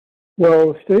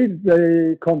 Well, Steve,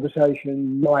 the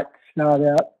conversation might start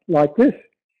out like this.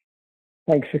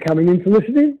 Thanks for coming in,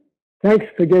 Felicity. Thanks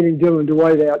for getting Dylan to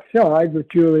wait outside with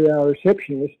Julie, our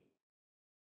receptionist.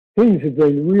 Things have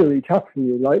been really tough for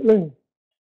you lately.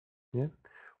 Yeah.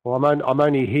 Well, I'm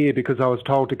only here because I was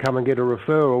told to come and get a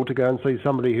referral to go and see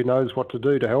somebody who knows what to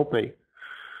do to help me.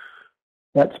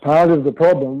 That's part of the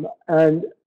problem, and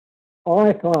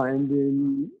I find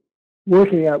in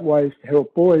working out ways to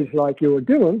help boys like you or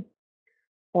Dylan,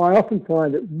 I often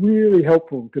find it really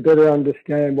helpful to better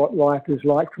understand what life is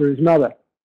like for his mother.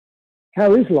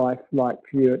 How is life like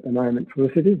for you at the moment,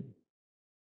 Felicity?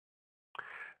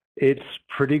 It's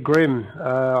pretty grim.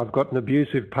 I've got an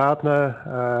abusive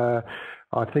partner.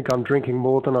 I think I'm drinking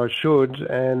more than I should,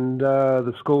 and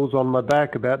the school's on my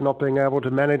back about not being able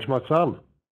to manage my son.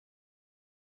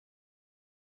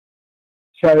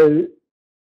 So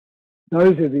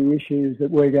those are the issues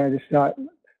that we're going to start.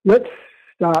 Let's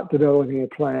start developing a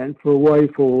plan for a way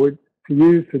forward for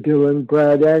you, for Dylan,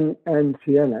 Brad and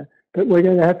Sienna, but we're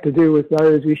going to have to deal with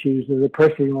those issues that are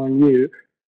pressing on you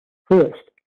first.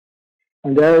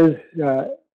 And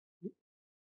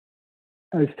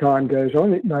as time goes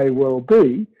on, it may well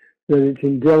be that it's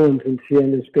in Dylan's and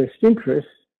Sienna's best interests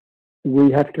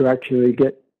we have to actually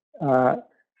get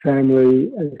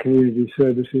family and community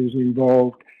services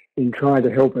involved in trying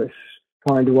to help us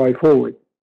find a way forward.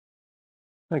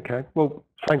 Okay, well,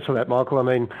 thanks for that, Michael. I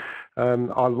mean,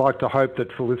 I'd like to hope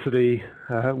that Felicity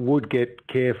would get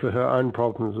care for her own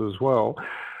problems as well.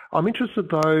 I'm interested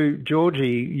though,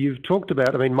 Georgie, you've talked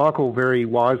about, I mean, Michael very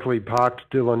wisely parked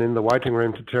Dylan in the waiting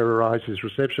room to terrorise his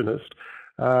receptionist.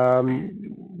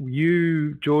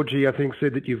 You, Georgie, I think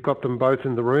said that you've got them both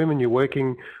in the room and you're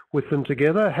working with them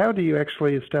together. How do you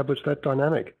actually establish that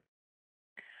dynamic?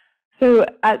 So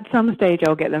at some stage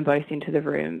I'll get them both into the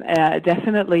room.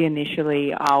 Definitely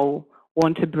initially I'll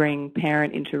want to bring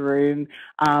parent into room.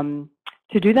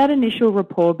 To do that initial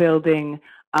rapport building,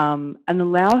 and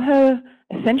allow her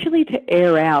essentially to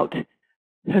air out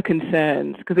her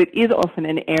concerns, because it is often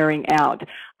an airing out,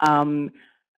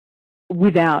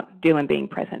 without Dylan being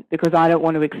present, because I don't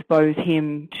want to expose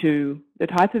him to the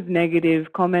type of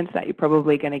negative comments that you're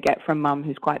probably going to get from mum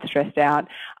who's quite stressed out,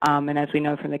 and as we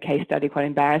know from the case study, quite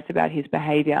embarrassed about his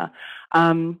behaviour.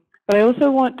 But I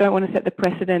also don't want to set the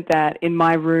precedent that in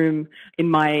my room, in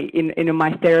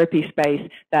my therapy space,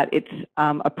 that it's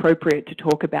appropriate to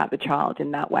talk about the child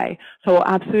in that way. So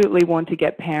I absolutely want to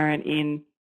get parent in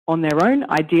on their own,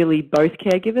 ideally both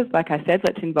caregivers. Like I said,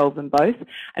 let's involve them both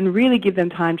and really give them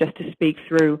time just to speak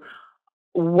through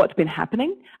what's been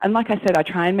happening. And like I said, I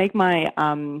try and make my,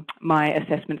 my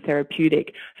assessment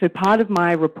therapeutic. So part of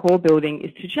my rapport building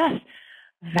is to just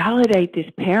validate this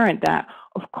parent that,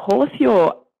 of course,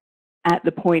 you're at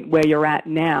the point where you're at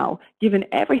now, given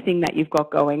everything that you've got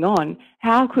going on.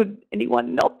 How could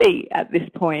anyone not be at this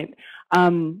point?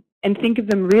 And think of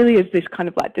them really as this kind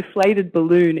of like deflated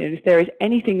balloon. And if there is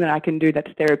anything that I can do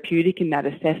that's therapeutic in that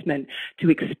assessment to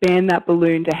expand that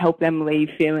balloon to help them leave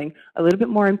feeling a little bit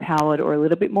more empowered or a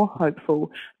little bit more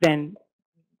hopeful, then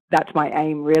that's my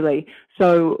aim, really.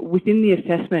 So within the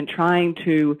assessment, trying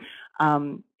to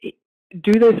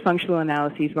do those functional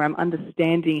analyses where I'm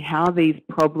understanding how these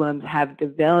problems have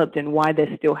developed and why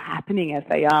they're still happening as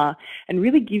they are, and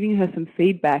really giving her some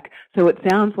feedback. So it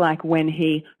sounds like when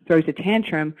he throws a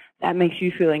tantrum, that makes you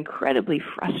feel incredibly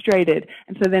frustrated.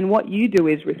 And so then what you do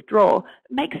is withdraw. It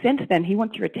makes sense then. He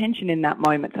wants your attention in that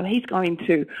moment. So he's going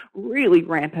to really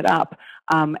ramp it up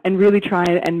and really try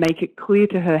and make it clear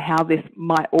to her how this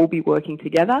might all be working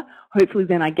together. Hopefully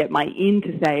then I get my in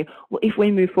to say, well, if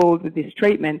we move forward with this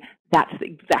treatment, that's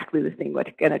exactly the thing we're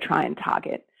going to try and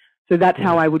target. So that's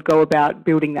how I would go about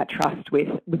building that trust with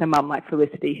a mum like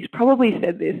Felicity. She's probably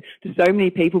said this to so many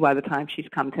people by the time she's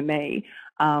come to me.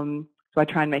 So I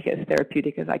try and make it as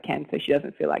therapeutic as I can so she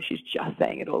doesn't feel like she's just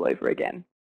saying it all over again.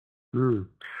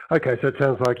 Okay, so it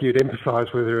sounds like you'd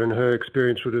empathise with her and her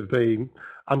experience would have been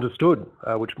understood,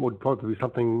 which would probably be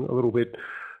something a little bit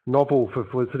novel for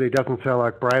Felicity. It doesn't sound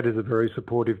like Brad is a very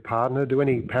supportive partner. Do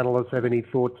any panellists have any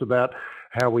thoughts about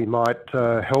how we might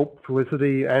help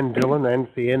Felicity and Dylan and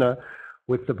Sienna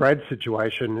with the Brad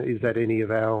situation? Is that any of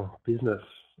our business?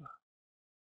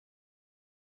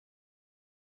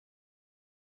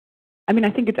 I mean, I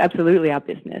think it's absolutely our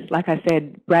business. Like I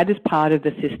said, Brad is part of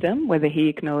the system, whether he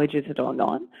acknowledges it or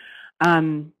not.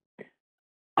 I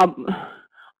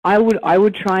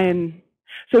would try and,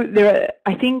 so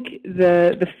I think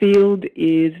the field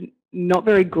is not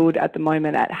very good at the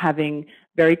moment at having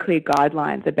very clear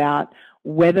guidelines about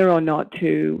whether or not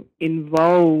to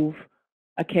involve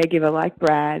a caregiver like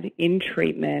Brad in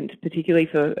treatment, particularly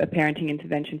for a parenting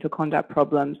intervention for conduct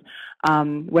problems,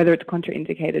 whether it's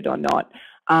contraindicated or not.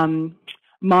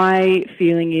 My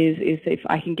feeling is if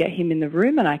I can get him in the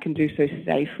room and I can do so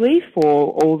safely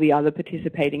for all the other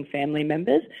participating family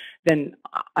members, then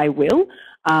I will.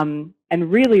 And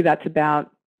really that's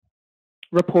about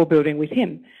rapport building with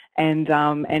him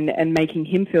and making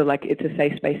him feel like it's a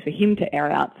safe space for him to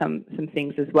air out some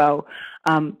things as well.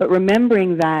 But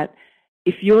remembering that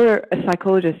if you're a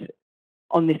psychologist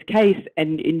on this case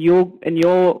and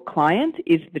your client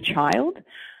is the child,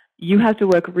 you have to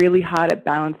work really hard at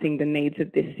balancing the needs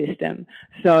of this system.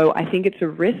 So I think it's a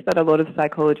risk that a lot of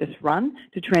psychologists run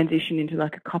to transition into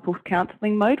like a couples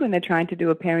counselling mode when they're trying to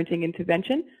do a parenting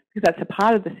intervention, because that's a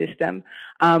part of the system.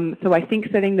 So I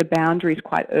think setting the boundaries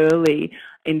quite early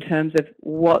in terms of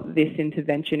what this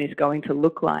intervention is going to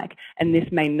look like, and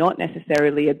this may not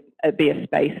necessarily be a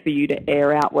space for you to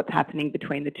air out what's happening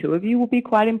between the two of you, will be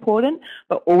quite important,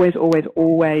 but always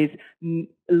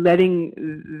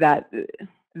letting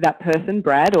that person,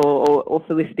 Brad or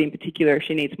Felicity in particular, if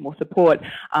she needs more support,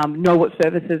 know what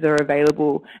services are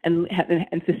available and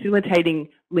facilitating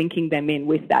linking them in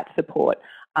with that support.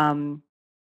 I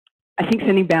think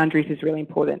setting boundaries is really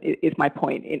important, is my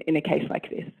point in a case like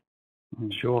this.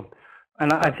 Sure.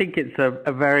 And I think it's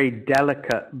a very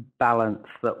delicate balance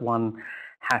that one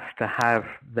has to have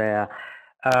there.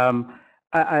 And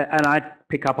I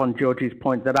pick up on Georgie's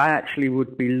point that I actually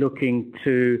would be looking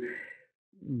to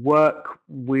work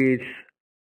with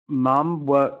Mum,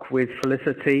 work with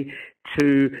Felicity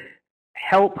to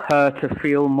help her to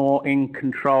feel more in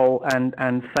control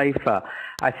and safer.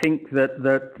 I think that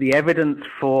the evidence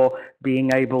for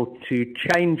being able to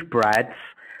change Brad's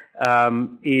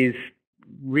is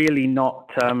really not,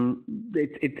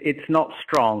 it's not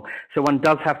strong. So one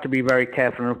does have to be very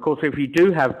careful. And of course, if you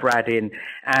do have Brad in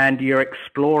and you're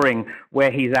exploring where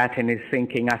he's at in his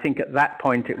thinking, I think at that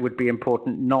point it would be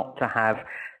important not to have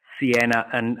Sienna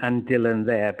and Dylan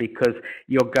there, because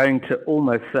you're going to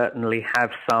almost certainly have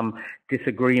some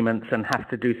disagreements and have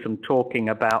to do some talking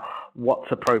about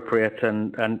what's appropriate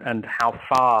and how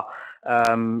far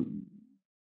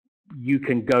you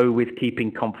can go with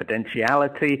keeping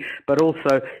confidentiality, but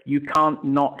also you can't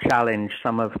not challenge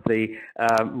some of the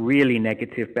really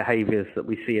negative behaviours that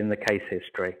we see in the case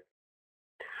history.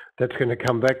 That's going to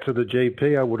come back to the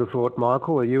GP, I would have thought.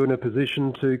 Michael, are you in a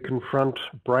position to confront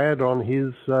Brad on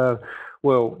his,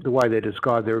 well, the way they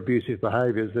describe their abusive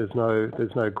behaviours? There's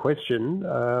no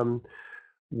question.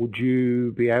 Would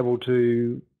you be able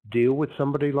to deal with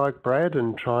somebody like Brad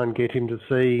and try and get him to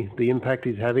see the impact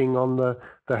he's having on the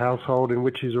household in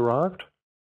which he's arrived?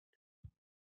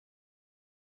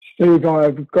 Steve,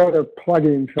 I've got a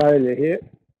plug-in failure here.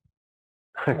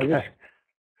 Okay.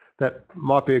 That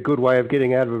might be a good way of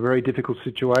getting out of a very difficult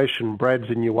situation.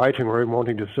 Brad's in your waiting room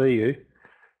wanting to see you.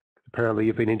 Apparently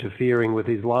you've been interfering with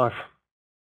his life.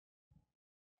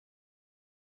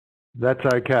 That's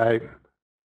okay.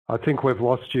 I think we've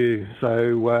lost you,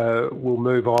 so we'll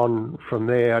move on from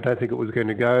there. I don't think it was going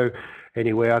to go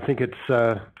anywhere. I think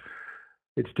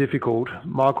it's difficult.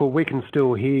 Michael, we can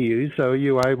still hear you, so are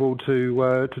you able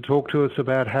to talk to us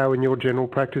about how in your general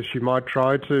practice you might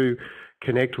try to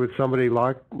connect with somebody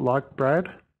like Brad?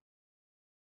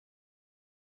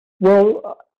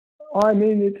 Well, I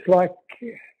mean, it's like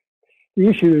the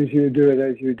issue is you do it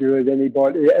as you do with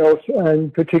anybody else,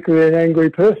 and particularly an angry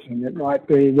person. It might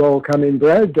be, well, come in,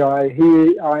 Brad, I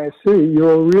see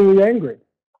you're really angry.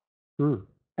 And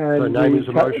so name is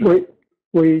emotion.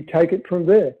 We take it from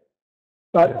there.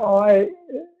 But yeah.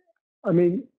 I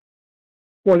mean,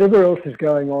 whatever else is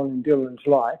going on in Dylan's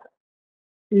life,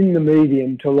 in the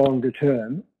medium to longer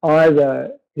term,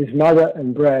 either his mother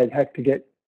and Brad have to get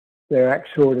their act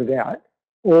sorted out,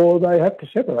 or they have to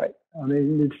separate. I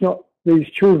mean, it's not, these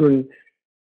children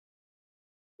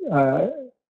are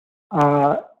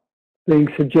being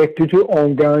subjected to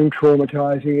ongoing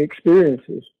traumatising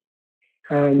experiences.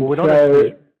 And well,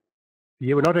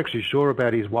 we're not actually sure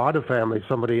about his wider family.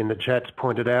 Somebody in the chat's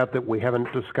pointed out that we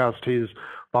haven't discussed his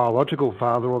biological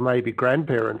father or maybe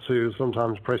grandparents who are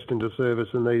sometimes pressed into service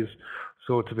in these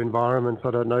sorts of environments.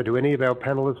 I don't know. Do any of our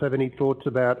panellists have any thoughts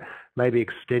about maybe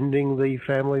extending the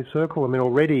family circle? I mean,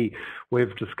 already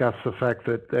we've discussed the fact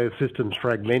that the system's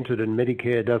fragmented and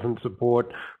Medicare doesn't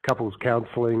support couples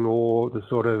counselling or the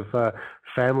sort of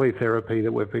family therapy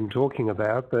that we've been talking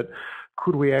about. But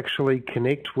could we actually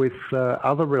connect with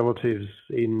other relatives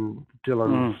in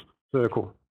Dylan's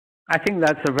circle? I think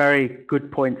that's a very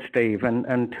good point, Steve,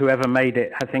 and whoever made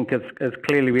it, I think, has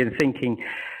clearly been thinking.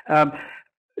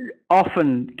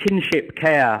 Often kinship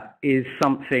care is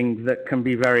something that can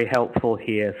be very helpful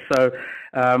here. So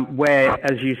where,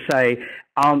 as you say,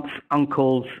 aunts,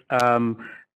 uncles,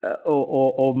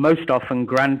 or most often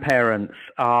grandparents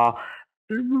are,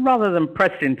 rather than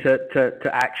pressed into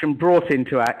action, brought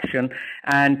into action,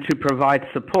 and to provide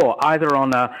support, either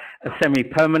on a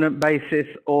semi-permanent basis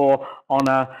or on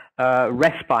a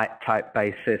respite type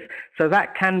basis. So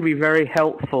that can be very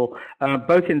helpful,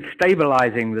 both in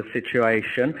stabilizing the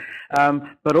situation,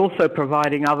 but also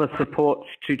providing other supports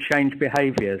to change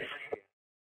behaviours.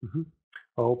 Mm-hmm.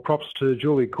 Well, props to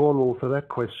Julie Cornwall for that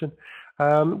question.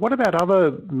 What about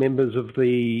other members of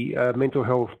the mental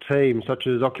health team, such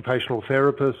as occupational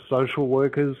therapists, social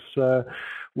workers?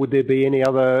 Would there be any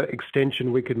other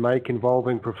extension we could make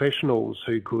involving professionals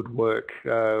who could work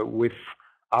with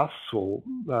us? Or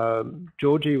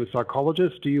Georgie, with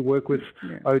psychologists, do you work with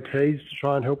OTs to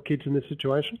try and help kids in this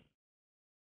situation?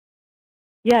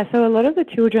 Yeah, so a lot of the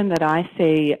children that I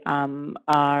see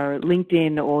are linked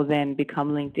in or then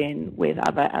become linked in with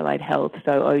other allied health,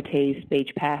 so OTs,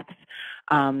 speech paths,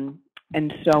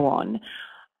 and so on.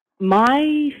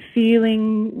 My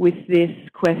feeling with this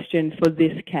question for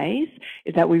this case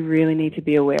is that we really need to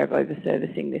be aware of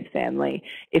over-servicing this family.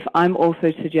 If I'm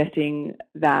also suggesting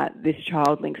that this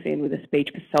child links in with a speech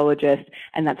pathologist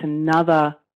and that's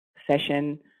another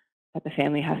session that the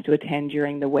family has to attend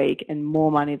during the week and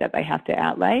more money that they have to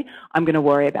outlay, I'm going to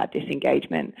worry about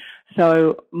disengagement.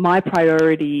 So my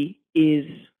priority is,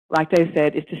 like Dave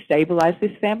said, is to stabilise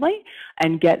this family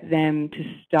and get them to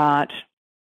start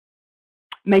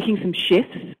making some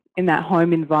shifts in that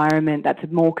home environment that's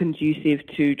more conducive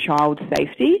to child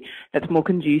safety, that's more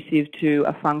conducive to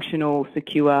a functional,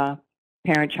 secure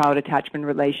parent-child attachment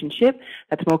relationship,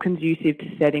 that's more conducive to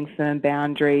setting firm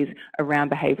boundaries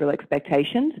around behavioural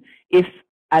expectations. If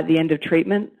at the end of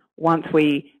treatment, once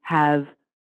we have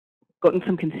gotten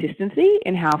some consistency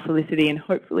in how Felicity and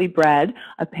hopefully Brad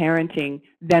are parenting,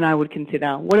 then I would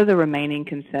consider what are the remaining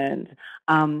concerns.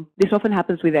 This often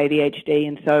happens with ADHD,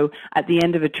 and so at the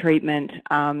end of a treatment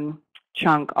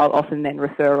chunk, I'll often then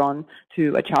refer on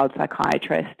to a child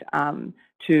psychiatrist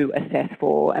to assess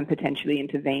for and potentially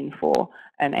intervene for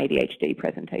an ADHD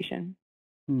presentation.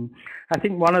 I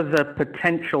think one of the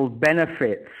potential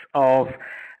benefits of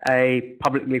a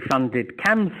publicly funded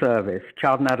CAM service,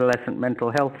 Child and Adolescent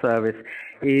Mental Health Service,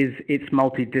 is its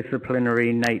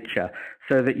multidisciplinary nature,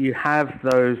 so that you have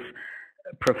those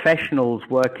professionals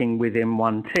working within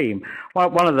one team.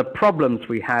 Well, one of the problems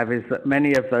we have is that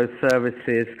many of those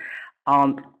services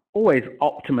aren't always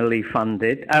optimally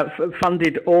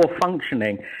funded or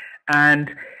functioning, and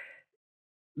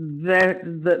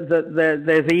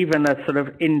there's even a sort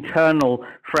of internal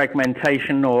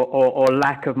fragmentation or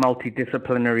lack of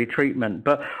multidisciplinary treatment.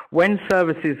 But when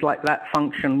services like that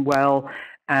function well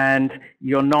and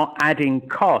you're not adding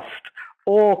cost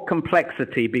or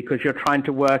complexity because you're trying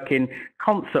to work in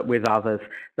concert with others,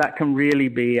 that can really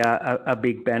be a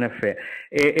big benefit.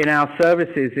 In our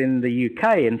services in the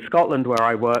UK, in Scotland where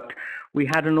I worked, we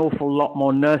had an awful lot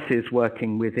more nurses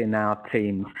working within our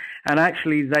teams. And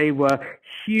actually they were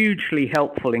hugely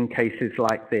helpful in cases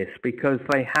like this because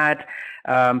they had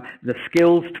the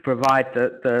skills to provide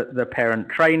the parent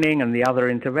training and the other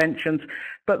interventions,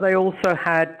 but they also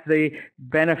had the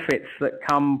benefits that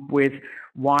come with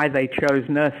why they chose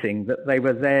nursing, that they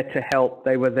were there to help,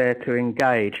 they were there to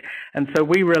engage. And so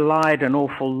we relied an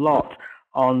awful lot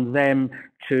on them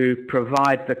to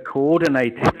provide the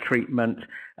coordinated treatment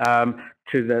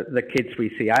to the kids we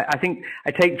see. I think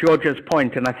I take Georgia's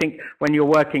point, and I think when you're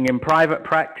working in private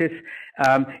practice,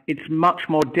 it's much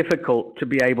more difficult to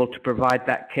be able to provide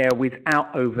that care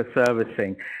without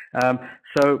over-servicing.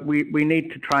 So we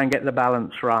need to try and get the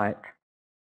balance right.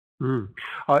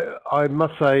 I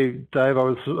must say, Dave, I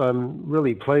was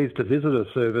really pleased to visit a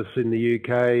service in the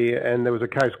UK, and there was a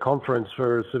case conference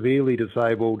for a severely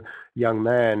disabled young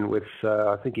man with,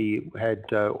 I think he had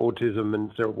autism and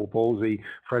cerebral palsy,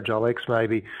 Fragile X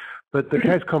maybe, but the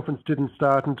case conference didn't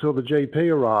start until the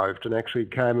GP arrived and actually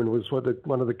came and was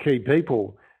one of the key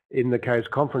people in the case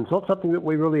conference. Not something that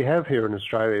we really have here in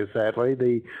Australia, sadly.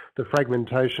 The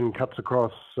fragmentation cuts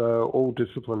across all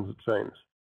disciplines, it seems.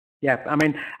 Yeah, I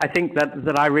mean, I think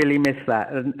that I really miss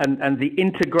that, and the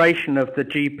integration of the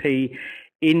GP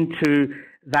into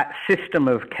that system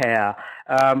of care,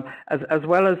 as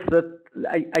well as the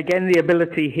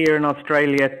ability here in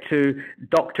Australia to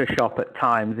doctor shop at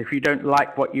times. If you don't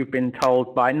like what you've been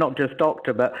told by not just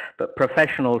doctor but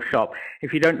professional shop,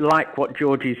 if you don't like what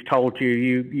Georgie's told you,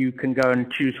 you can go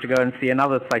and choose to go and see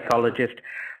another psychologist,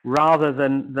 rather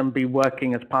than be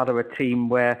working as part of a team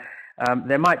where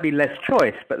there might be less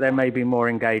choice, but there may be more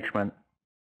engagement.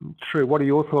 True. What are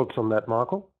your thoughts on that,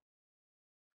 Michael?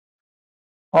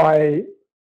 I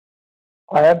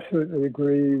absolutely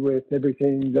agree with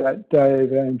everything that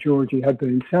Dave and Georgie have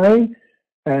been saying,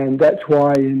 and that's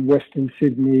why in Western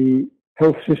Sydney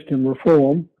health system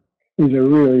reform is a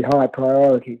really high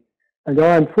priority. And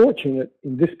I am fortunate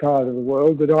in this part of the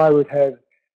world that I would have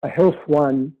a Health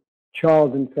One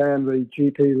child and family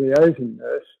GP liaison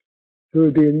nurse who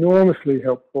would be enormously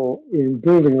helpful in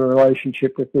building a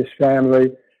relationship with this family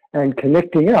and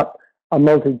connecting up a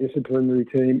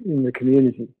multidisciplinary team in the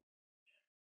community.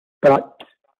 But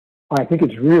I think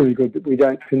it's really good that we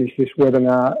don't finish this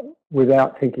webinar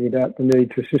without thinking about the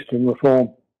need for system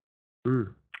reform.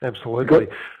 Absolutely.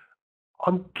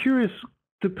 I'm curious,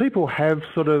 do people have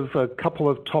sort of a couple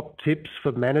of top tips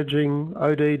for managing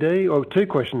ODD? Or two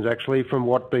questions actually from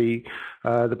what the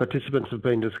participants have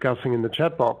been discussing in the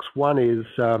chat box. One is,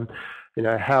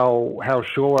 how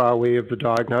sure are we of the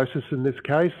diagnosis in this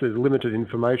case? There's limited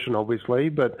information, obviously,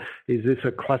 but is this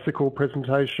a classical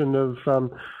presentation of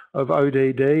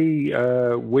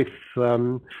ODD with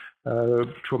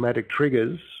traumatic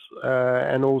triggers?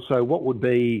 And also, what would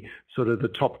be sort of the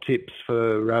top tips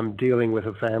for dealing with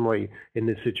a family in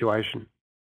this situation?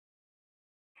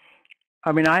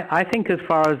 I mean, I think as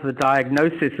far as the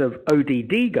diagnosis of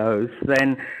ODD goes,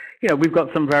 then, we've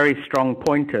got some very strong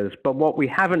pointers, but what we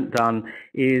haven't done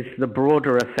is the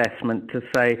broader assessment to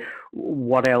say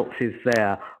what else is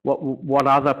there, what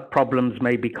other problems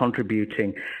may be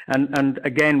contributing. And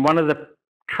again, one of the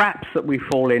traps that we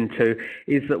fall into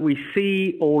is that we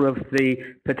see all of the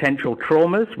potential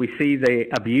traumas, we see the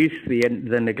abuse,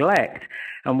 the neglect,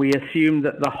 and we assume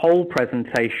that the whole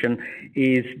presentation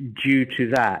is due to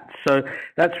that. So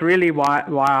that's really why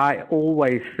I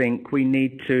always think we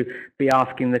need to be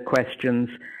asking the questions,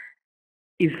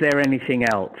 is there anything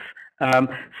else?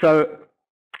 So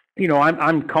you know,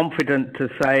 I'm confident to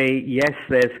say, yes,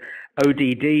 there's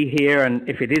ODD here, and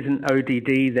if it isn't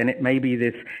ODD, then it may be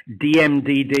this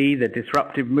DMDD, the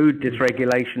disruptive mood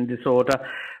dysregulation disorder.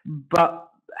 But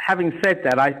having said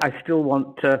that, I still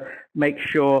want to make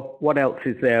sure what else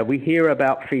is there. We hear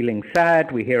about feeling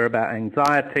sad, we hear about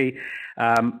anxiety,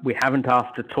 we haven't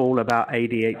asked at all about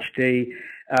ADHD.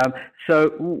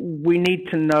 So we need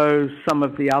to know some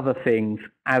of the other things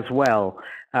as well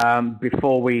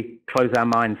before we close our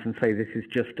minds and say this is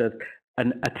just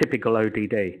a typical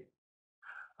ODD.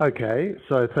 Okay,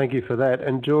 so thank you for that.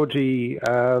 And Georgie,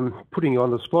 putting you on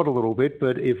the spot a little bit,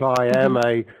 but if I am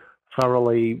a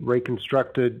thoroughly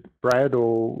reconstructed Brad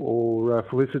or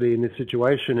Felicity in this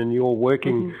situation and you're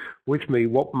working with me,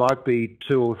 what might be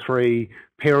 2 or 3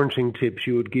 parenting tips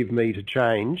you would give me to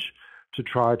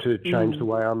try to change the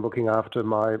way I'm looking after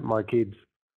my kids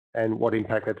and what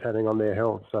impact that's having on their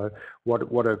health? So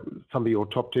what are some of your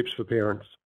top tips for parents?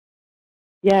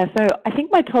 Yeah, so I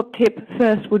think my top tip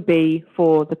first would be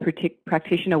for the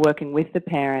practitioner working with the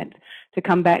parent to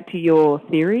come back to your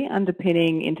theory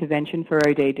underpinning intervention for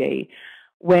ODD,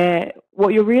 where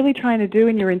what you're really trying to do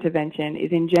in your intervention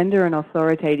is engender an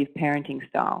authoritative parenting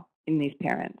style in these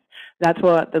parents. That's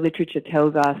what the literature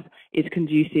tells us is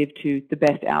conducive to the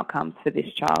best outcomes for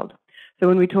this child. So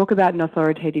when we talk about an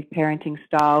authoritative parenting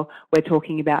style, we're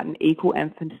talking about an equal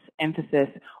emphasis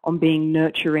on being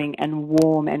nurturing and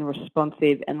warm and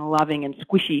responsive and loving and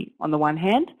squishy on the one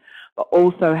hand, but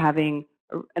also having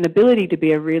an ability to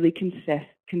be a really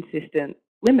consistent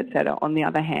limit setter on the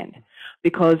other hand.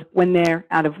 Because when they're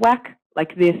out of whack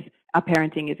like this, our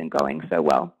parenting isn't going so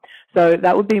well. So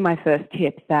that would be my first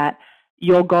tip, that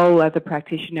your goal as a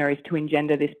practitioner is to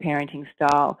engender this parenting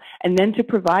style and then to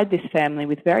provide this family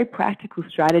with very practical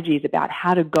strategies about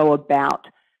how to go about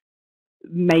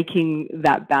making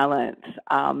that balance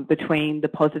between the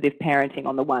positive parenting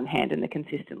on the one hand and the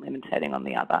consistent limit setting on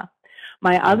the other.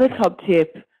 My other top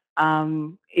tip,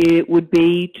 it would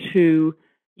be to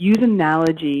use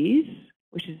analogies,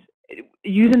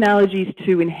 use analogies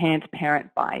to enhance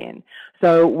parent buy-in.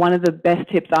 So one of the best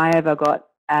tips I ever got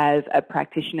as a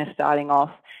practitioner starting off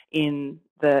in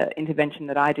the intervention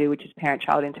that I do, which is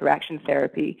parent-child interaction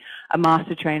therapy, a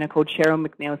master trainer called Cheryl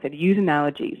McNeil said, use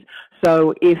analogies.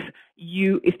 So if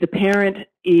the parent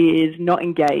is not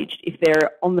engaged, if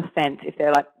they're on the fence, if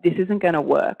they're like, this isn't going to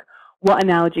work, what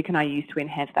analogy can I use to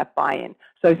enhance that buy-in?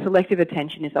 So selective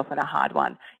attention is often a hard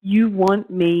one. You want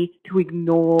me to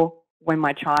ignore when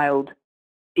my child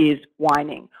is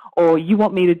whining, or you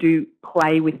want me to do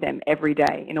play with them every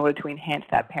day in order to enhance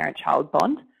that parent-child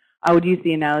bond. I would use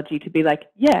the analogy to be like,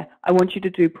 yeah, I want you to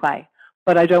do play,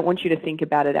 but I don't want you to think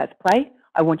about it as play.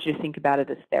 I want you to think about it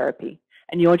as therapy.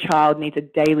 And your child needs a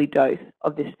daily dose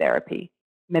of this therapy.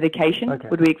 Medication,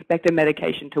 would we expect a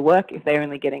medication to work if they're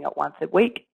only getting it once a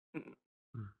week?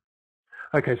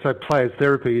 Okay, so play as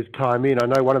therapy is time in. I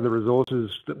know one of the resources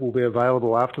that will be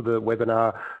available after the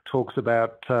webinar talks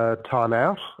about time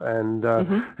out, and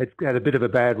it had a bit of a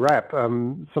bad rap.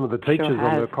 Some of the teachers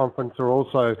on the conference are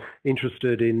also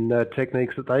interested in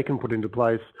techniques that they can put into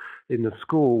place in the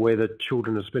school where the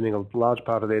children are spending a large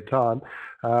part of their time.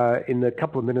 In the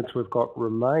couple of minutes we've got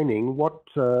remaining,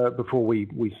 before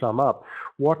we sum up,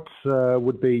 what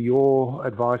would be your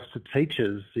advice to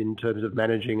teachers in terms of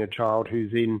managing a child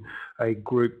who's in a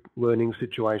group learning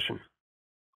situation?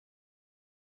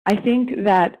 I think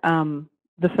that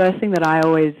the first thing that I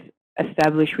always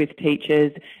establish with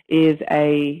teachers is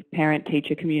a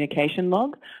parent-teacher communication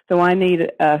log. So I need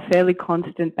a fairly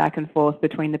constant back and forth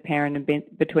between the parent and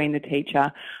between the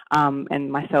teacher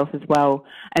and myself as well.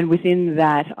 And within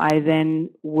that, I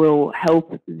then will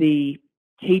help the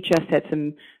teacher set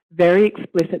some very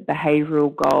explicit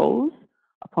behavioural goals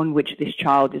upon which this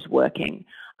child is working.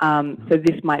 So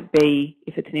this might be,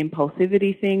 if it's an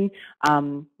impulsivity thing,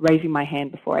 raising my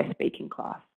hand before I speak in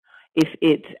class. If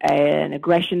it's an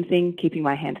aggression thing, keeping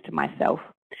my hands to myself.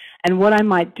 And what I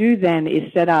might do then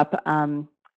is set up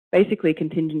basically a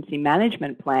contingency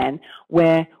management plan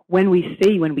where when we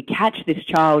catch this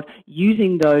child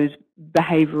using those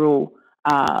behavioural,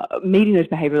 meeting those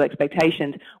behavioural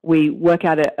expectations, we work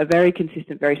out a very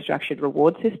consistent, very structured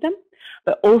reward system.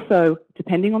 But also,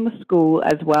 depending on the school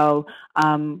as well,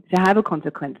 to have a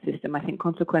consequence system. I think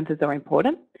consequences are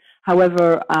important.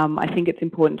 However, I think it's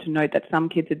important to note that some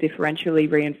kids are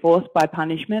differentially reinforced by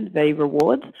punishment, the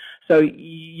rewards. So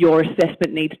your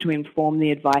assessment needs to inform the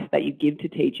advice that you give to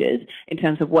teachers in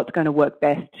terms of what's going to work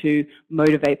best to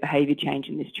motivate behaviour change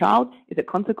in this child. Is it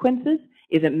consequences?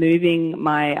 Is it moving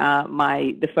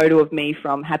the photo of me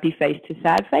from happy face to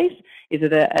sad face? Is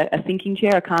it a thinking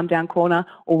chair, a calm down corner,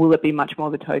 or will it be much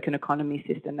more the token economy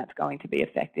system that's going to be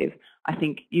effective? I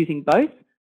think using both,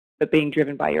 but being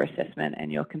driven by your assessment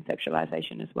and your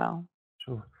conceptualisation as well.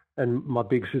 Sure. And my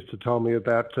big sister told me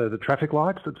about the traffic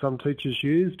lights that some teachers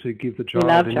use to give the child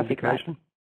an indication.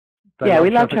 Yeah, we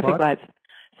love traffic lights.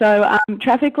 So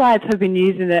traffic lights have been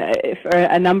used for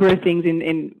a number of things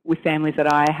with families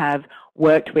that I have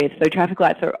worked with. So traffic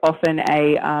lights are often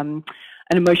an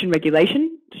emotion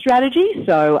regulation strategy.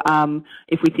 So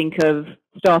if we think of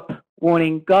stop,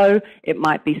 warning, go, it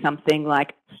might be something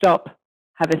like stop,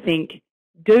 have a think,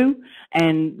 do.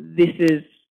 And this is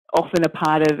often a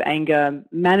part of anger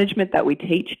management that we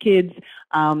teach kids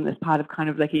as part of kind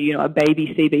of like a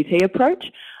baby CBT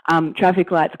approach.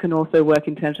 Traffic lights can also work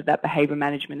in terms of that behaviour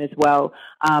management as well.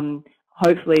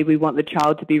 Hopefully we want the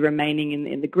child to be remaining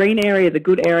in the green area, the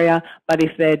good area, but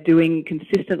if they're doing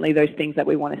consistently those things that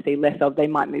we want to see less of, they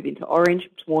might move into orange,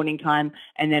 it's warning time,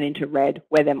 and then into red,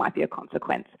 where there might be a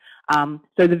consequence.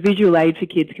 So the visual aid for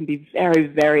kids can be very,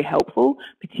 very helpful,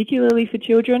 particularly for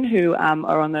children who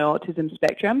are on the autism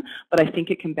spectrum, but I think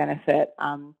it can benefit,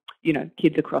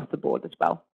 kids across the board as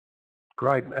well.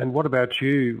 Great. And what about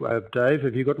you, Dave?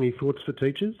 Have you got any thoughts for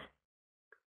teachers?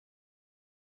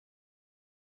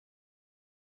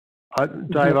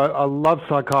 Dave, I love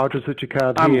psychiatrists that you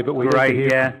can't hear, but we need to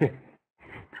hear.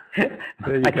 Yeah.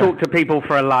 I talk to people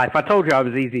for a life. I told you I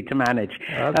was easy to manage.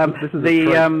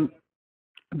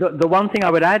 The one thing I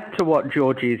would add to what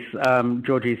Georgie's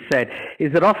said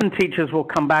is that often teachers will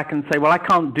come back and say, well, I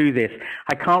can't do this.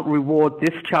 I can't reward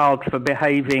this child for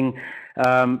behaving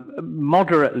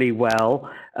moderately well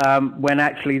when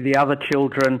actually the other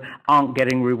children aren't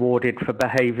getting rewarded for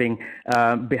behaving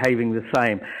the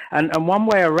same. And one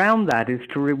way around that is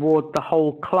to reward the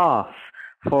whole class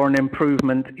for an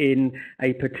improvement in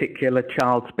a particular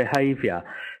child's behaviour.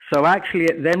 So actually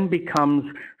it then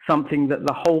becomes something that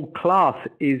the whole class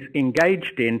is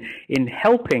engaged in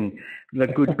helping the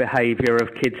good behaviour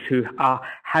of kids who are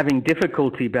having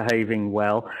difficulty behaving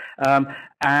well,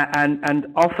 and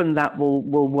often that will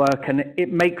work, and it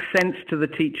makes sense to the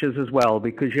teachers as well,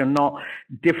 because you're not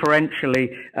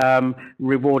differentially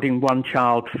rewarding one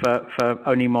child for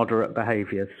only moderate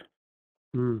behaviours.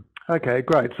 Mm. Okay,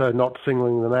 great. So not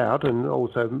singling them out and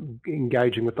also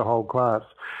engaging with the whole class.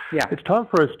 Yeah. It's time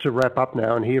for us to wrap up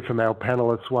now and hear from our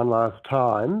panellists one last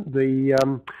time.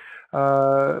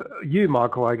 You,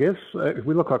 Michael, I guess,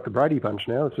 we look like the Brady Bunch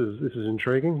now. This is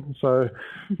intriguing. So,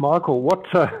 Michael, what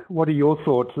are your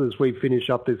thoughts as we finish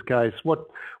up this case?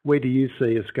 Where do you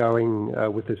see us going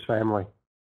with this family?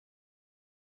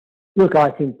 Look,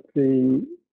 I think the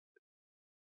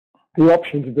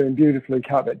options have been beautifully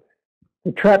covered.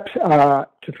 The traps are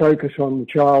to focus on the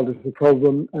child as the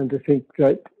problem and to think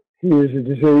that he is a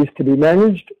disease to be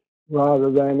managed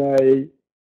rather than a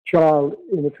child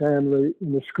in a family,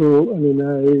 in a school and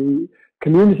in a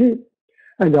community.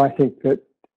 And I think that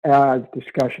our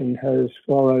discussion has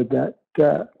followed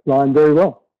that line very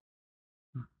well.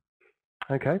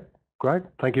 Okay, great.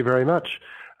 Thank you very much.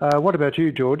 What about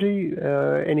you, Georgie?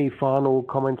 Any final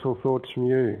comments or thoughts from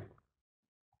you?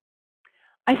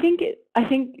 I think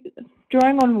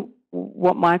drawing on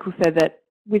what Michael said, that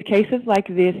with cases like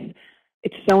this,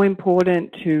 it's so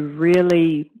important to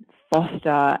really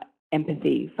foster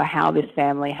empathy for how this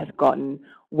family has gotten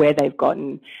where they've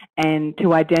gotten, and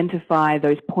to identify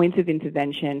those points of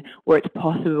intervention where it's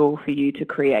possible for you to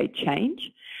create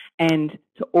change, and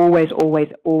to always,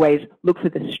 always, always look for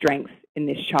the strengths in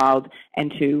this child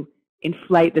and to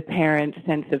inflate the parent's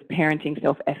sense of parenting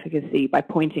self-efficacy by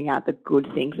pointing out the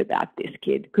good things about this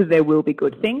kid, because there will be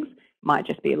good things, might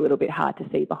just be a little bit hard to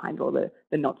see behind all the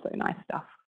not so nice stuff.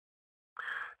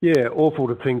 Yeah, awful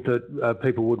to think that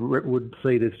people would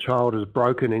see this child as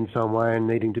broken in some way and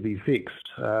needing to be fixed.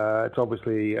 It's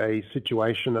obviously a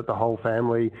situation that the whole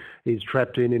family is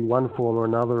trapped in one form or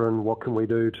another, and what can we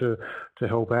do to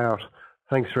help out?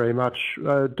 Thanks very much.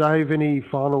 Dave, any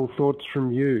final thoughts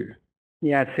from you?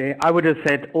 Yeah, see, I would have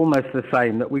said almost the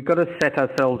same, that we've got to set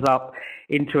ourselves up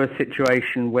into a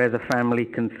situation where the family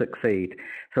can succeed.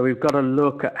 So we've got to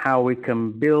look at how we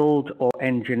can build or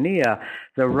engineer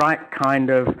the right kind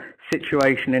of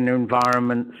situation and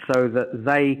environment so that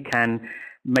they can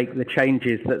make the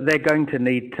changes that they're going to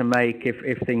need to make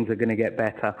if things are going to get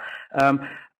better.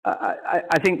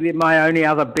 I think that my only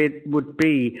other bit would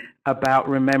be about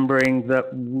remembering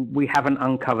that we haven't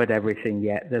uncovered everything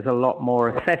yet. There's a lot more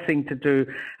assessing to do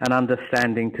and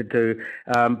understanding to do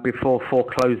before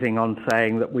foreclosing on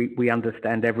saying that we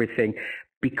understand everything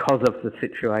because of the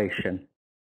situation.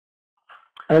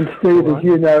 And Steve, as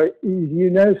you know,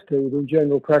 Steve, in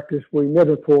general practice, we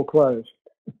never foreclose.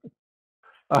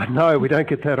 No, we don't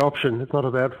get that option. It's not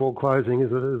about foreclosing, is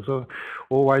it? There's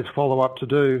always follow-up to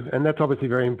do, and that's obviously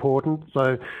very important.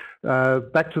 So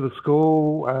back to the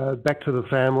school, back to the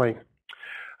family.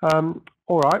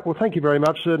 All right, well, thank you very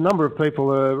much. A number of people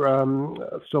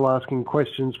are still asking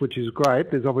questions, which is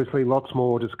great. There's obviously lots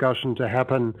more discussion to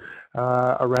happen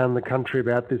around the country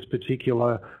about this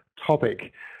particular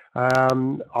topic.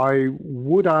 I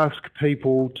would ask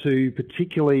people to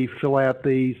particularly fill out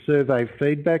the survey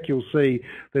feedback. You'll see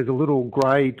there's a little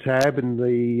grey tab in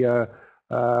the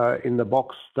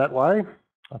box that way.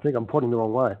 I think I'm pointing the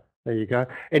wrong way. There you go.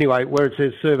 Anyway, where it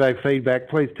says survey feedback,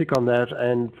 please tick on that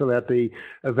and fill out the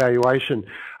evaluation.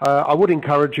 I would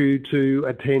encourage you to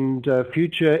attend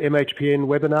future MHPN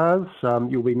webinars.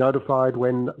 You'll be notified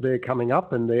when they're coming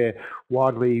up and they're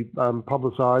widely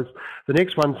publicised. The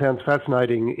next one sounds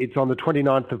fascinating. It's on the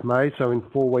 29th of May, so in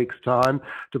 4 weeks' time.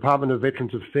 Department of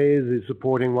Veterans Affairs is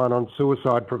supporting one on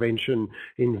suicide prevention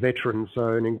in veterans, so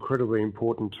an incredibly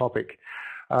important topic.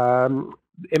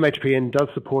 MHPN does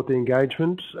support the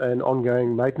engagement and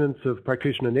ongoing maintenance of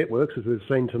practitioner networks. As we've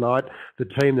seen tonight, the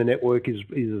team, the network is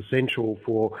essential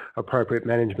for appropriate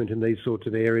management in these sorts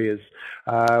of areas.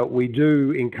 We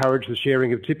do encourage the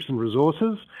sharing of tips and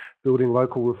resources, building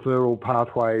local referral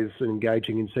pathways and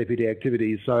engaging in CPD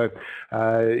activities. So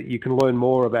you can learn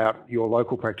more about your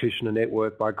local practitioner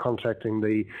network by contacting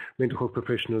the Mental Health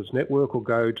Professionals Network or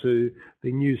go to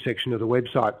the news section of the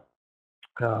website.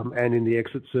 And in the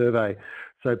exit survey.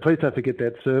 So please don't forget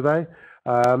that survey.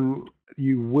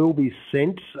 You will be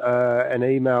sent an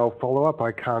email follow-up.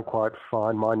 I can't quite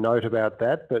find my note about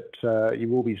that, but you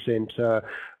will be sent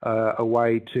a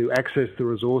way to access the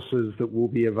resources that will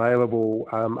be available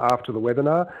after the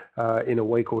webinar in a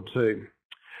week or two.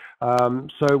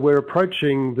 So we're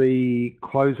approaching the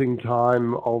closing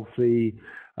time of the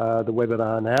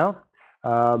webinar now.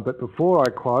 But before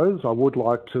I close, I would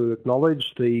like to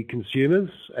acknowledge the consumers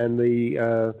and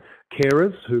the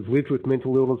carers who've lived with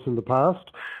mental illness in the past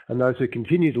and those who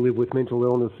continue to live with mental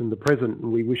illness in the present.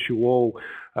 And we wish you all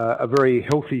a very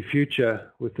healthy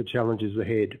future with the challenges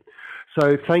ahead.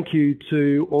 So thank you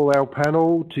to all our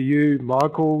panel, to you,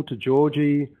 Michael, to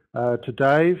Georgie, to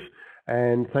Dave.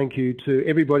 And thank you to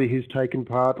everybody who's taken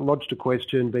part, lodged a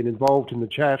question, been involved in the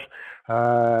chat,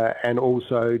 and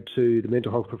also to the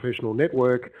Mental Health Professional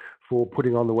Network for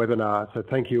putting on the webinar. So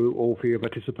thank you all for your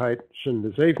participation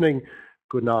this evening.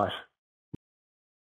 Good night.